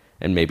they?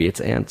 And maybe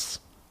it's ants.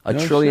 A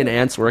trillion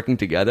ants working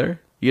together?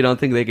 You don't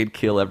think they could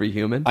kill every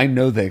human? I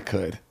know they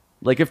could.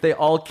 Like if they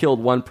all killed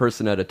one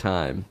person at a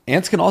time.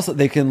 Ants can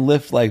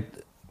lift like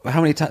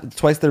how many times?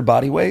 Twice their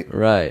body weight?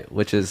 Right,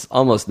 which is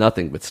almost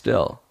nothing, but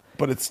still.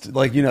 But it's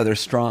like, they're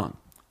strong.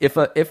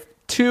 If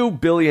 2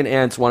 billion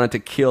ants wanted to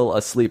kill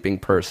a sleeping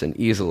person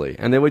easily,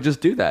 and they would just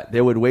do that.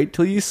 They would wait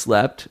till you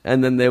slept,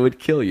 and then they would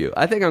kill you.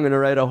 I think I'm going to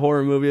write a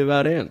horror movie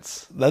about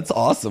ants. That's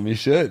awesome. You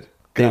should.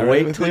 They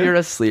wait till you're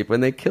asleep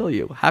and they kill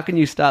you. How can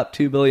you stop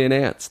 2 billion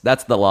ants?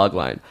 That's the log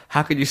line.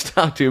 How can you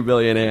stop 2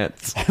 billion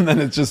ants? And then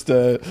it's just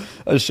a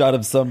shot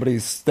of somebody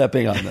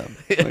stepping on them.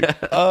 Like,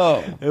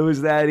 oh. It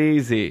was that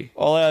easy.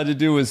 All I had to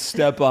do was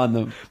step on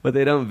them. But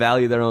they don't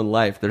value their own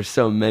life. There's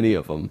so many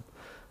of them.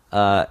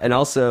 And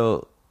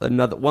also,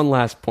 one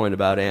last point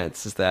about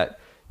ants is that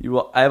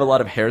I have a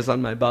lot of hairs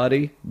on my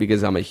body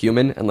because I'm a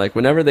human, and like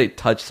whenever they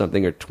touch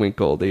something or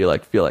twinkle, they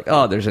like feel like,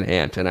 oh, there's an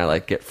ant, and I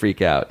like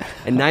freak out.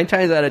 And 9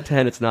 times out of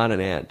 10, it's not an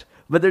ant.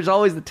 But there's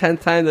always the 10th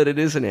time that it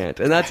is an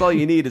ant, and that's all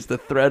you need is the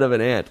thread of an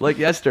ant. Like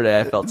yesterday,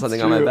 I felt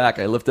something on my back.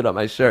 I lifted up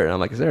my shirt, and I'm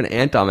like, "Is there an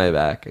ant on my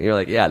back?" And you're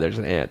like, "Yeah, there's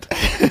an ant."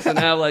 So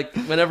now, like,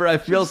 whenever I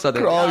feel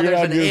something,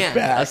 there's an ant,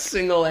 a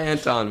single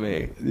ant on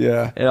me.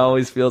 Yeah, it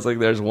always feels like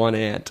there's one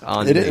ant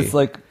on me. It is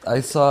like I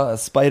saw a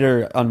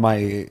spider on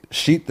my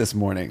sheet this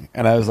morning,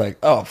 and I was like,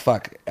 "Oh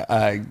fuck,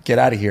 get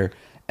out of here!"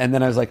 And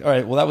then I was like, all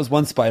right, well, that was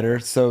one spider,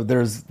 so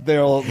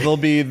they'll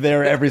be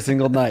there every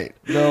single night.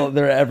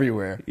 They're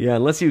everywhere. Yeah,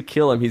 unless you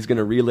kill him, he's going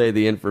to relay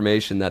the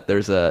information that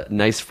there's a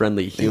nice,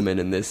 friendly human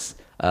in this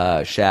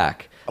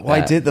shack. Well,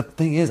 I did. The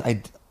thing is,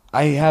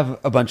 I have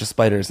a bunch of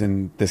spiders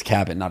in this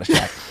cabin, not a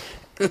shack.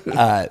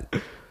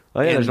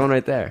 Oh yeah, there's one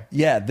right there.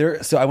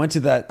 Yeah, so I went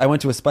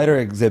to a spider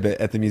exhibit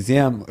at the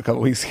museum a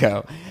couple weeks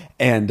ago,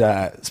 and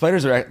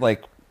spiders are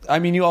like I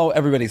mean,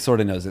 everybody sort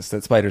of knows this,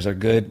 that spiders are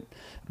good,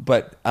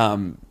 but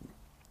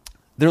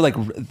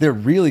they're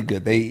really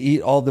good. They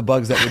eat all the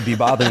bugs that would be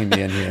bothering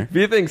me in here. If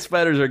you think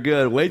spiders are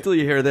good, wait till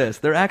you hear this.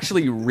 They're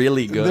actually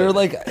really good. They're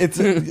like, it's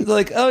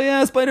like, oh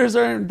yeah, spiders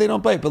they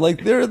don't bite, but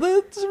like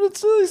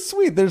it's really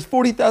sweet. There's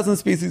 40,000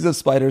 species of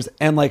spiders,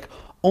 and like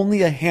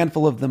only a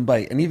handful of them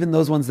bite, and even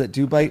those ones that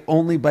do bite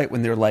only bite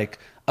when they're like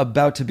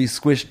about to be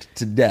squished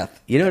to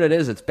death. You know what it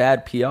is? It's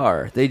bad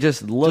PR. They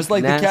just look Just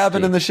like nasty. the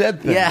cabin in the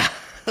shed thing. Yeah.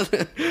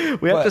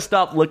 We have to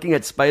stop looking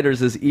at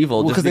spiders as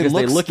evil just because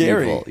they look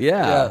scary. evil.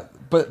 Yeah.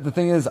 But the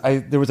thing is,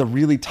 there was a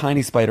really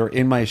tiny spider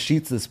in my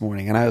sheets this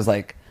morning, and I was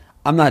like,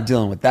 I'm not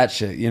dealing with that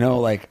shit, you know?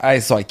 Like,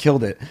 so I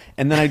killed it.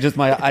 And then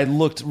I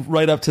looked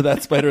right up to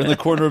that spider in the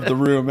corner of the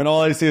room, and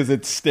all I see is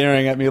it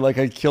staring at me like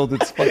I killed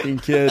its fucking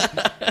kid.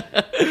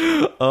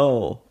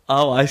 Oh,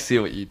 I see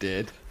what you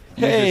did.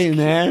 Hey,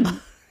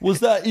 man, was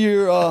that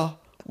your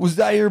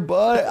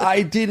butt?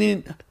 I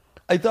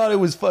thought it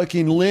was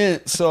fucking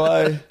lint,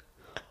 so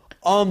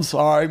I'm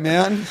sorry,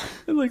 man.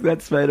 Like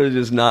that spider's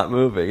just not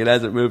moving. It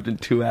hasn't moved in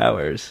 2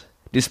 hours.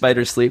 Do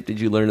spiders sleep? Did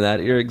you learn that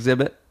at your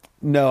exhibit?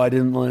 No, I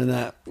didn't learn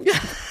that.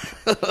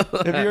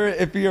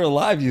 If you're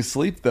alive, you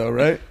sleep though,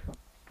 right?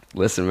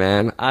 Listen,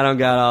 man, I don't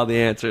got all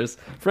the answers.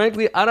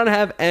 Frankly, I don't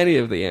have any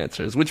of the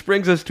answers, which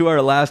brings us to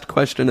our last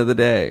question of the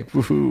day.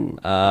 One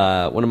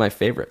of my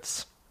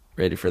favorites.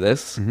 Ready for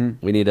this?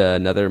 Mm-hmm. We need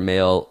another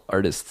male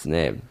artist's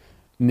name.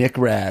 Nick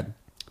Rad.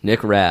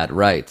 Nick Rad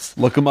writes.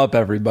 Look him up,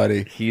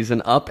 everybody. He's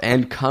an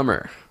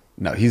up-and-comer.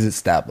 No, he's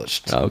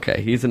established.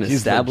 Okay, he's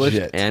established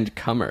legit. and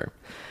comer.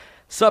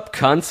 Sup,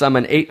 cunts, I'm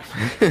an 8...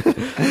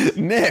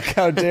 Nick,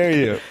 how dare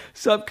you?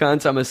 Sup,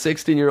 cunts, I'm a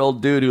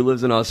 16-year-old dude who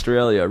lives in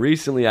Australia.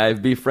 Recently, I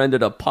have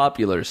befriended a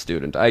popular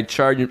student. I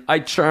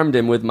charmed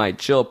him with my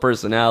chill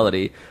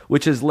personality,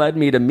 which has led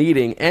me to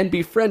meeting and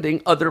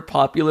befriending other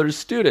popular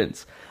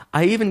students.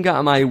 I even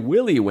got my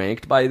willy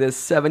wanked by this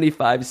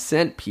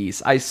 75-cent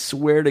piece. I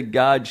swear to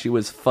God she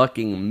was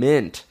fucking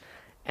mint.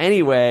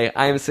 Anyway,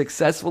 I am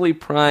successfully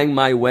prying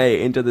my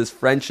way into this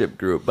friendship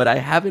group, but I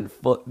haven't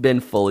been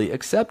fully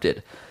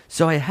accepted.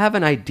 So I have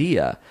an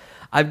idea.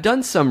 I've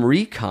done some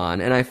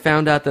recon, and I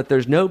found out that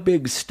there's no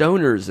big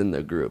stoners in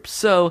the group.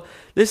 So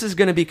this is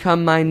going to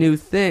become my new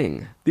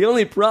thing. The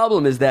only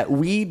problem is that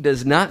weed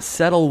does not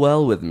settle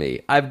well with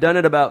me. I've done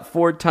it about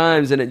 4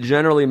 times, and it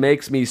generally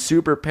makes me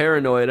super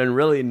paranoid and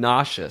really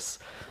nauseous.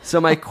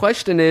 So my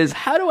question is,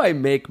 how do I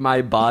make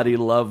my body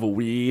love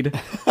weed?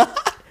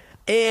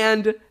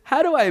 And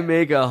how do I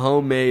make a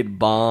homemade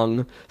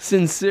bong?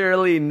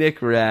 Sincerely,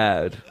 Nick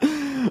Rad.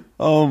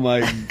 Oh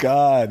my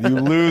God, you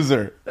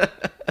loser.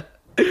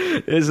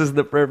 This is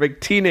the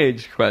perfect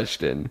teenage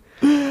question.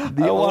 I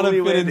want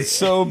to fit in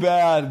so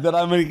bad that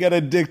I'm going to get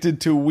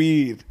addicted to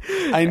weed.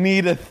 I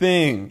need a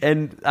thing.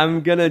 And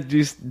I'm going to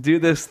just do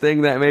this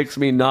thing that makes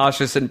me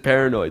nauseous and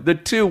paranoid. The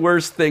 2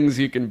 worst things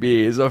you can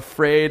be is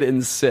afraid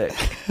and sick.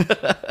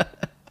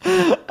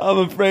 I'm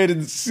afraid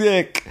and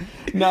sick.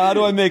 Now, how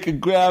do I make a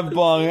grab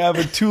bong? I have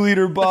a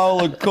 2-liter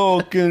bottle of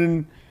Coke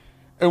and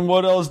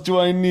what else do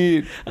I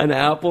need? An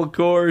apple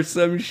core or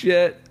some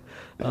shit.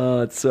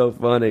 Oh, it's so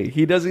funny.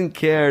 He doesn't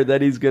care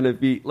that he's going to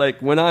be... Like,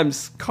 when I'm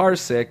car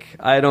sick,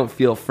 I don't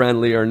feel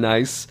friendly or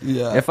nice.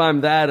 Yeah. If I'm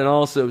that and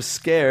also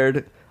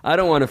scared, I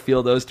don't want to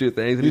feel those 2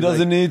 things. And He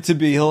doesn't need to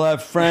be. He'll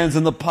have friends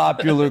in the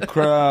popular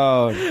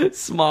crowd.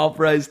 Small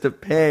price to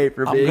pay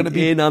for being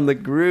in on the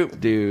group,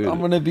 dude. I'm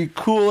going to be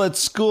cool at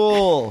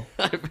school.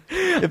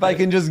 If I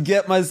can just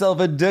get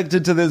myself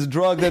addicted to this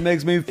drug that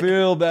makes me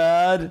feel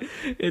bad.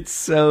 It's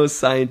so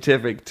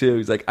scientific, too.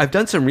 He's like, I've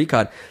done some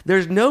recon.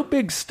 There's no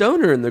big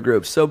stoner in the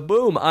group, so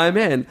boom, I'm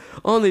in.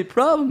 Only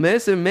problem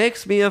is it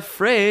makes me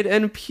afraid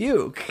and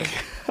puke.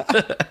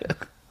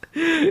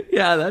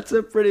 Yeah, that's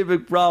a pretty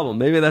big problem.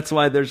 Maybe that's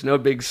why there's no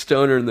big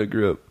stoner in the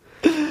group.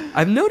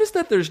 I've noticed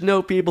that there's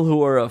no people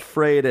who are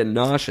afraid and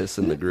nauseous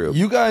in the group.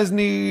 You guys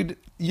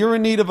you're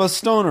in need of a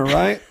stoner,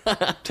 right?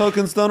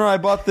 Token stoner. I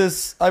bought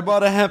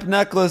a hemp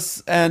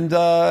necklace and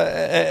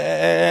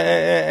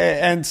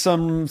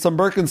some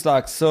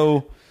Birkenstocks.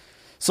 So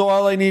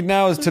all I need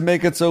now is to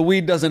make it so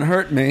weed doesn't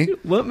hurt me.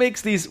 What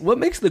makes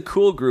the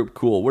cool group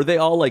cool? Were they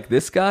all like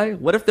this guy?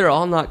 What if they're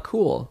all not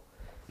cool?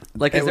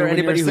 Like, is there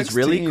anybody who's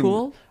really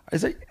cool?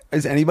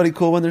 Is anybody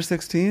cool when they're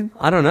 16?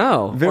 I don't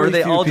know. Very or are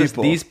they few all just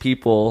people. these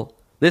people,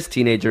 this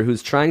teenager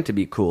who's trying to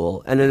be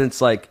cool, and then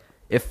it's like,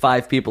 if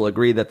 5 people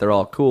agree that they're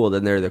all cool,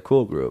 then they're the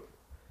cool group.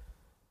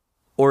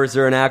 Or is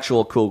there an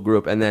actual cool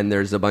group, and then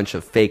there's a bunch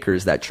of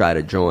fakers that try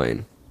to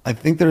join? I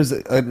think there's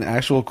an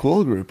actual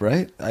cool group,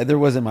 right? There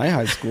was in my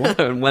high school.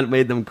 And what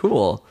made them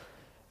cool?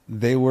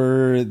 They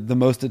were the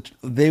most...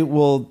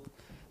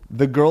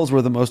 the girls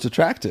were the most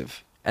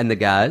attractive. And the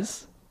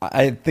guys?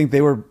 I think they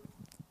were...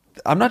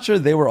 I'm not sure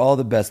they were all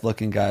the best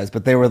looking guys,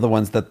 but they were the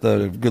ones that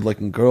the good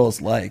looking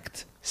girls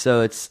liked.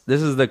 So this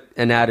is the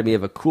anatomy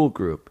of a cool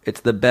group.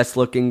 It's the best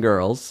looking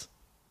girls,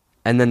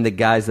 and then the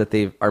guys that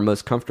they are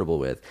most comfortable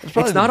with.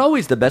 It's not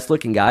always the best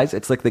looking guys.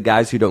 It's like the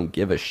guys who don't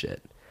give a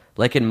shit.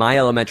 Like in my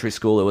elementary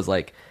school, it was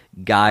like,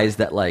 guys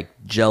that like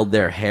gelled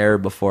their hair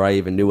before I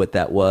even knew what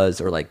that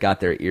was, or like got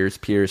their ears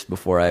pierced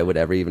before I would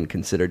ever even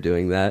consider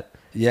doing that.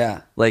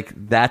 Yeah. Like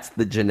that's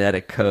the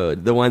genetic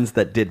code. The ones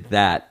that did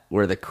that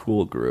were the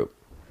cool group.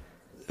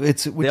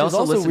 Which They is also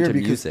also listen weird to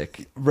because,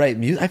 music. Right.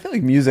 I feel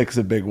like music's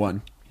a big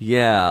one.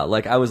 Yeah,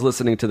 like I was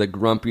listening to the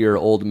Grumpier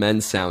Old Men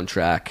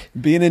soundtrack,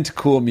 Being into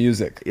cool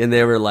music. and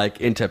they were like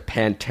into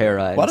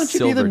Pantera and Why don't you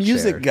be the Silverchair.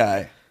 music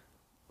guy?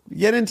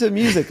 Get into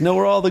music. Know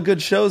where all the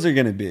good shows are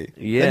going to be.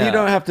 Yeah. Then you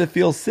don't have to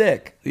feel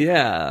sick.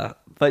 Yeah,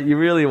 but you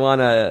really want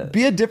to.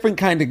 Be a different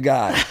kind of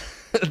guy.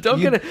 Don't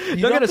You- get you don't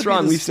don't get have us to be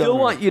wrong. the We still stoner.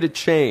 want you to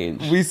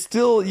change. We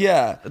still,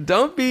 yeah.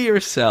 Don't be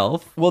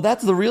yourself. Well,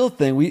 that's the real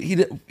thing.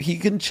 He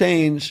can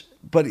change,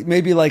 but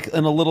maybe like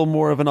in a little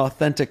more of an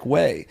authentic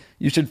way.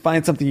 You should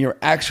find something you're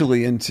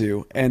actually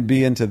into and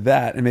be into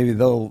that, and maybe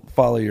they'll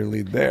follow your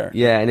lead there.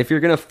 Yeah, and if you're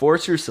gonna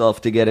force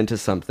yourself to get into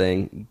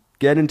something.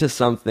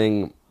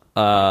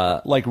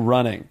 Like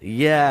running.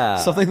 Yeah,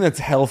 Something that's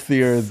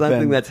healthier something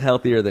than that's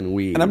healthier than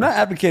weed. And I'm not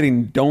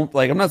advocating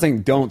I'm not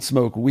saying don't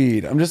smoke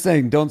weed. I'm just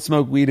saying don't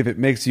smoke weed if it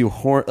makes you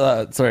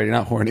sorry,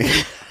 not horny.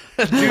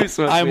 Do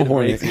smoke I'm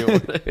weed if it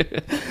horny.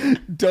 makes you-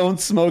 Don't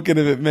smoke it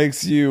if it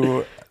makes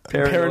you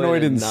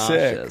paranoid and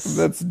sick. nauseous.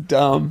 That's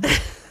dumb.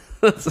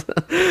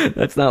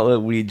 That's not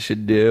what weed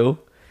should do.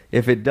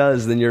 If it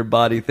does, then your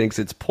body thinks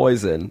it's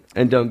poison,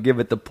 and don't give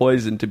it the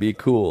poison to be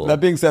cool. That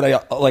being said,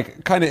 I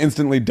like kind of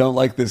instantly don't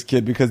like this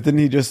kid because didn't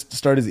he just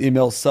start his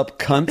email sup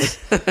cunts?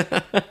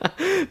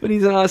 But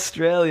he's in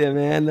Australia,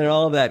 man. They're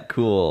all that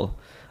cool.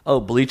 Oh,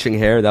 bleaching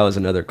hair, that was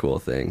another cool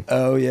thing.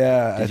 Oh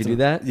yeah. Did you do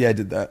that? Yeah, I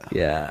did that.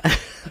 Yeah.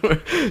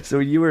 So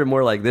you were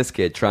more like this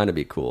kid, trying to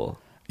be cool.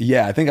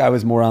 Yeah, I think I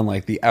was more on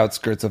like the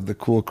outskirts of the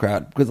cool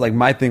crowd because like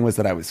my thing was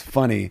that I was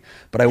funny,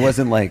 but I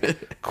wasn't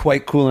like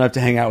quite cool enough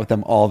to hang out with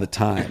them all the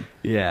time.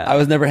 Yeah. I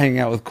was never hanging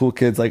out with cool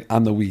kids like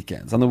on the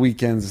weekends. On the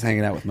weekends, just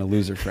hanging out with my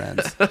loser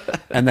friends.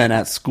 And then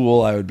at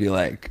school, I would be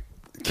like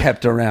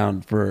kept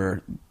around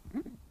for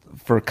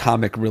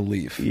comic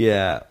relief.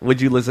 Yeah.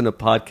 Would you listen to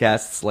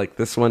podcasts like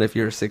this one if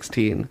you were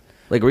 16?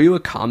 Like, were you a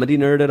comedy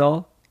nerd at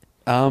all?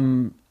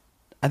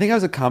 I think I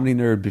was a comedy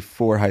nerd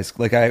before high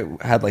school. Like I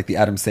had like the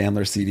Adam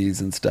Sandler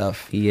CDs and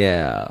stuff.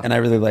 Yeah. And I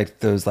really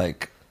liked those.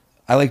 Like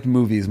I liked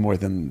movies more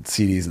than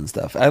CDs and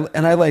stuff. I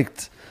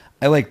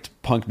liked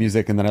punk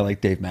music, and then I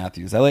liked Dave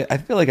Matthews. I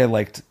feel like I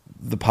liked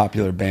the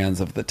popular bands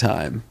of the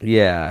time.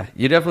 Yeah.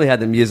 You definitely had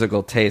the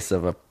musical taste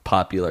of a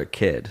popular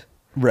kid,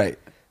 Right.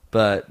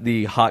 but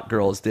the hot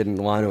girls didn't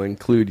want to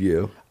include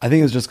you. I think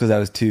it was just because I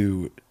was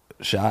too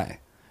shy.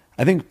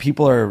 I think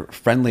people are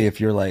friendly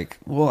if you're like,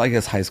 well, I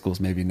guess high school's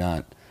maybe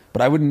not,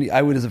 but I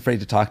was afraid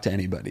to talk to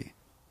anybody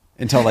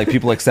until like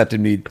people accepted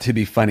me to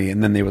be funny,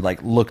 and then they would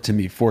like look to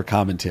me for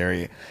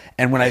commentary.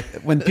 And when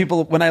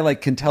I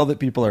like can tell that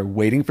people are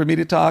waiting for me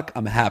to talk,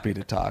 I'm happy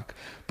to talk.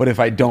 But if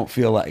I don't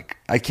feel like,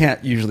 I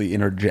can't usually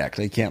interject.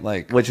 I can't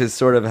like, Which is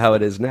sort of how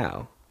it is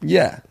now.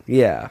 yeah,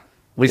 Yeah.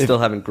 We still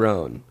haven't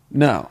grown.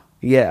 no.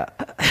 Yeah.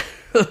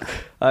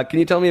 Can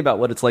you tell me about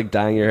what it's like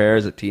dyeing your hair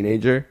as a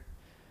teenager?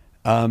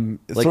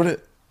 It's Like, sort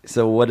of,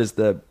 So what is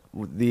the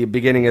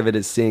beginning of it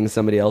is seeing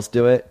somebody else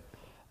do it?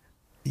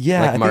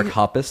 yeah. Like I Mark think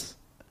Hoppus?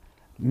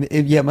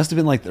 it must have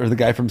been like, or the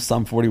guy from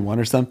Sum 41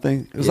 or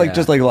something. It was like Yeah.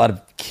 just like a lot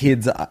of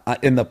kids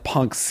in the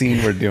punk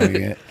scene were doing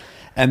it.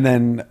 And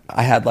then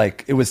I had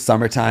like, it was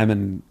summertime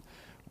and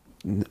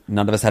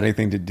none of us had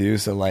anything to do.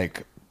 So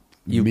like,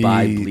 You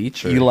buy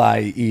bleach or-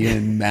 Eli,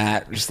 Ian,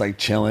 Matt, just like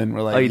chilling.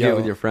 We're like, Oh, you do yo. it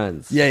with your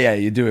friends. Yeah,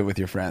 you do it with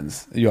your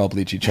friends. You all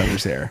bleach each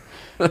other's hair.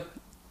 I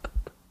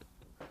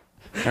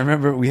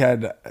remember we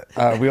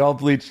all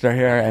bleached our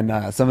hair,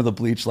 and some of the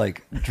bleach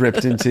like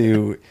dripped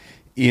into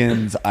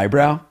Ian's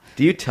eyebrow.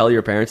 Do you tell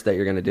your parents that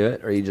you're going to do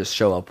it, or you just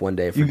show up one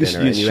day for dinner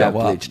and you have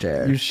bleached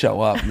hair? You show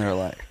up, and they're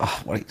like,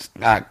 "Oh, what?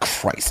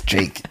 Christ,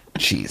 Jake,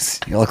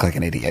 jeez, you look like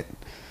an idiot."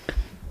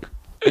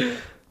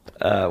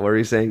 What were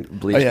you saying?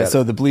 Bleach. Oh yeah, got-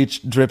 so the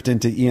bleach dripped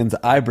into Ian's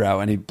eyebrow,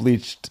 and he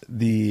bleached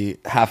the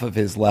half of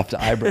his left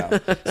eyebrow.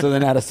 So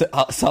then, out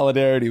of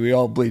solidarity, we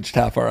all bleached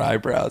half our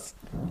eyebrows.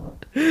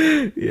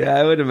 Yeah,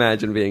 I would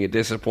imagine being a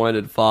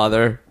disappointed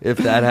father if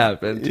that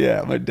happened.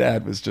 Yeah, my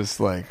dad was just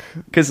like,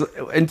 Because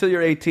until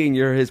you're 18,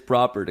 you're his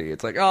property.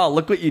 It's like, oh,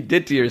 look what you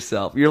did to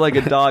yourself. You're like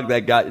a dog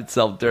that got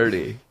itself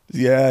dirty.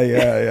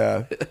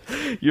 yeah.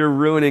 You're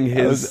ruining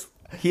his.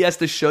 He has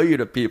to show you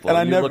to people. And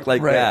I you never look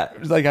like right. that.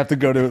 Just like have to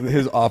go to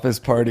his office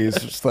parties,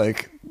 just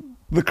like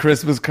the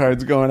Christmas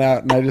cards going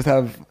out, and I just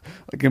have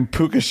like a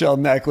puka shell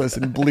necklace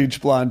and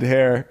bleach blonde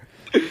hair.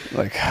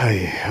 Like,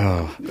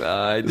 oh.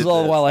 I This did is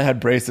all that. while I had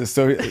braces.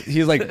 So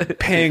he's like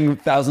paying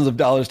thousands of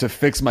dollars to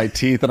fix my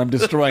teeth, and I'm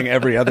destroying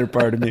every other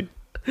part of me.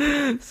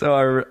 So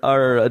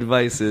our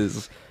advice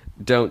is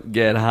don't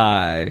get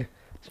high.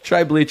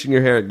 Try bleaching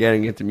your hair and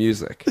getting into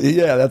music.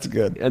 Yeah, that's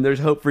good. And there's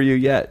hope for you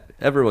yet.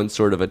 Everyone's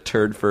sort of a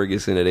turd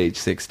Ferguson at age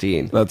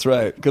 16. That's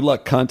right. Good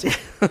luck, cunt.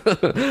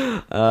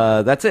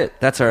 That's it.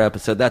 That's our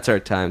episode. That's our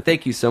time.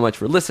 Thank you so much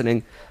for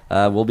listening.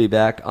 We'll be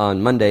back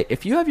on Monday.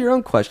 If you have your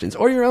own questions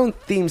or your own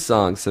theme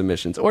song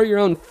submissions or your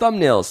own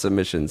thumbnail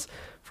submissions,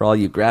 for all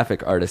you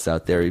graphic artists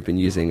out there who've been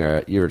using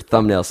your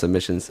thumbnail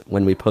submissions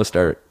when we post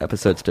our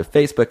episodes to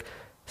Facebook,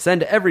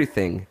 send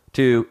everything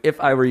to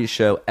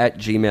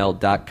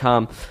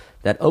ifiwereyoushow@gmail.com.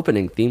 That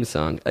opening theme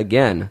song,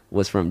 again,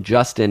 was from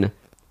Justin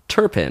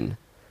Turpin.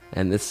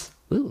 And this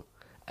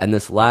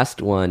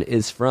last one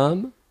is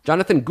from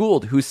Jonathan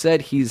Gould, who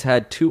said he's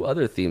had 2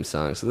 other theme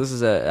songs. So this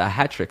is a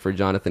hat trick for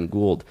Jonathan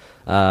Gould.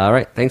 All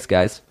right. Thanks,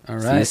 guys. All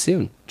right. See you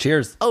soon.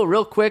 Cheers. Oh,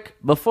 real quick,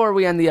 before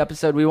we end the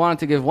episode, we wanted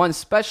to give one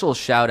special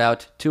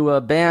shout-out to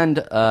a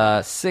band,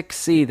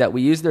 6C, that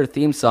we use their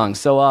theme song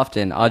so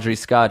often, Audrey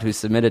Scott, who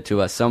submitted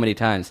to us so many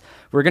times.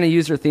 We're going to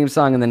use her theme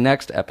song in the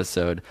next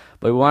episode,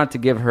 but we wanted to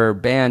give her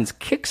band's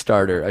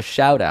Kickstarter a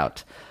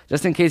shout-out.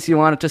 Just in case you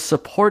wanted to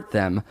support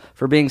them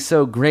for being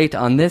so great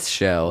on this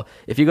show,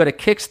 if you go to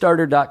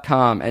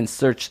Kickstarter.com and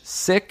search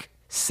Sick,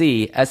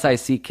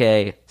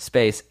 C-S-I-C-K,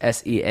 space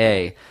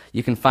S-E-A,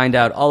 you can find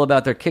out all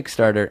about their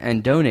Kickstarter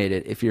and donate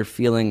it if you're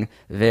feeling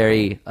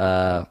very,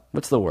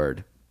 what's the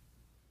word?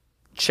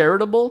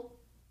 Charitable?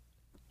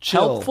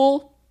 Chill.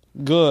 Helpful?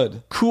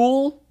 Good.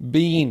 Cool?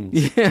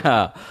 Beans.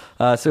 Yeah.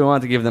 So we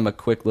wanted to give them a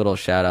quick little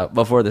shout out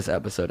before this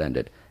episode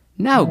ended.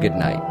 Now, good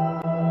night.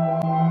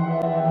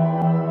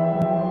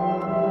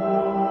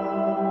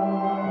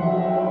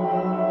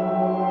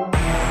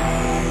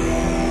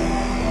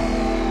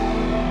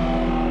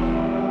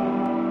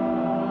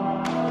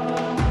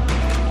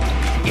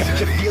 If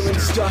you're feeling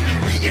stuck,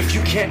 if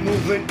you can't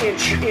move an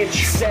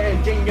inch,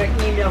 sending your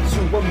email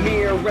to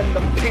Amir and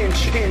the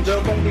pinch.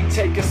 They'll only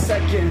take a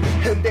second,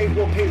 and they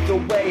will pave the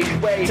way.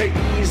 To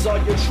ease all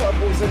your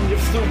troubles and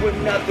live through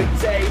another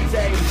day.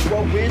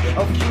 Throw in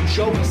a few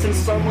jokes and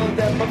some of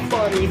them are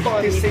funny.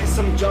 They say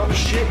some dumb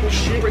shit,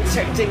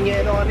 protecting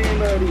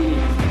anonymity.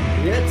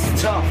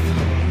 It's tough.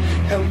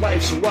 And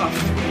life's rough.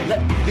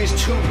 Let these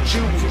 2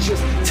 Jews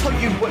just tell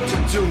you what to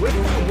do if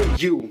I were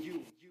you.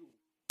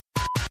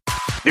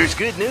 There's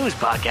good news,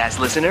 podcast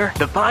listener.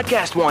 The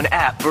Podcast One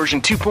app version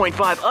 2.5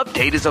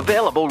 update is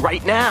available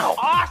right now.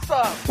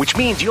 Awesome! Which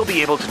means you'll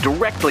be able to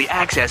directly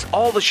access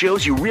all the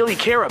shows you really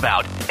care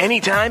about,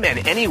 anytime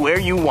and anywhere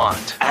you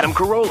want. Adam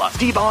Carolla,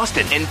 Steve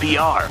Austin,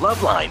 NPR,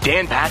 Loveline,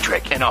 Dan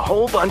Patrick, and a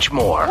whole bunch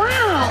more.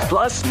 Wow!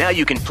 Plus, now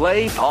you can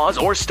play, pause,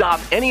 or stop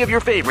any of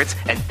your favorites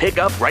and pick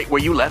up right where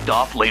you left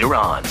off later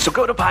on. So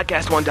go to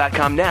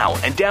podcastone.com now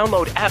and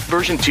download app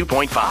version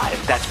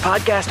 2.5. That's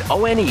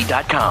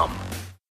podcastone.com.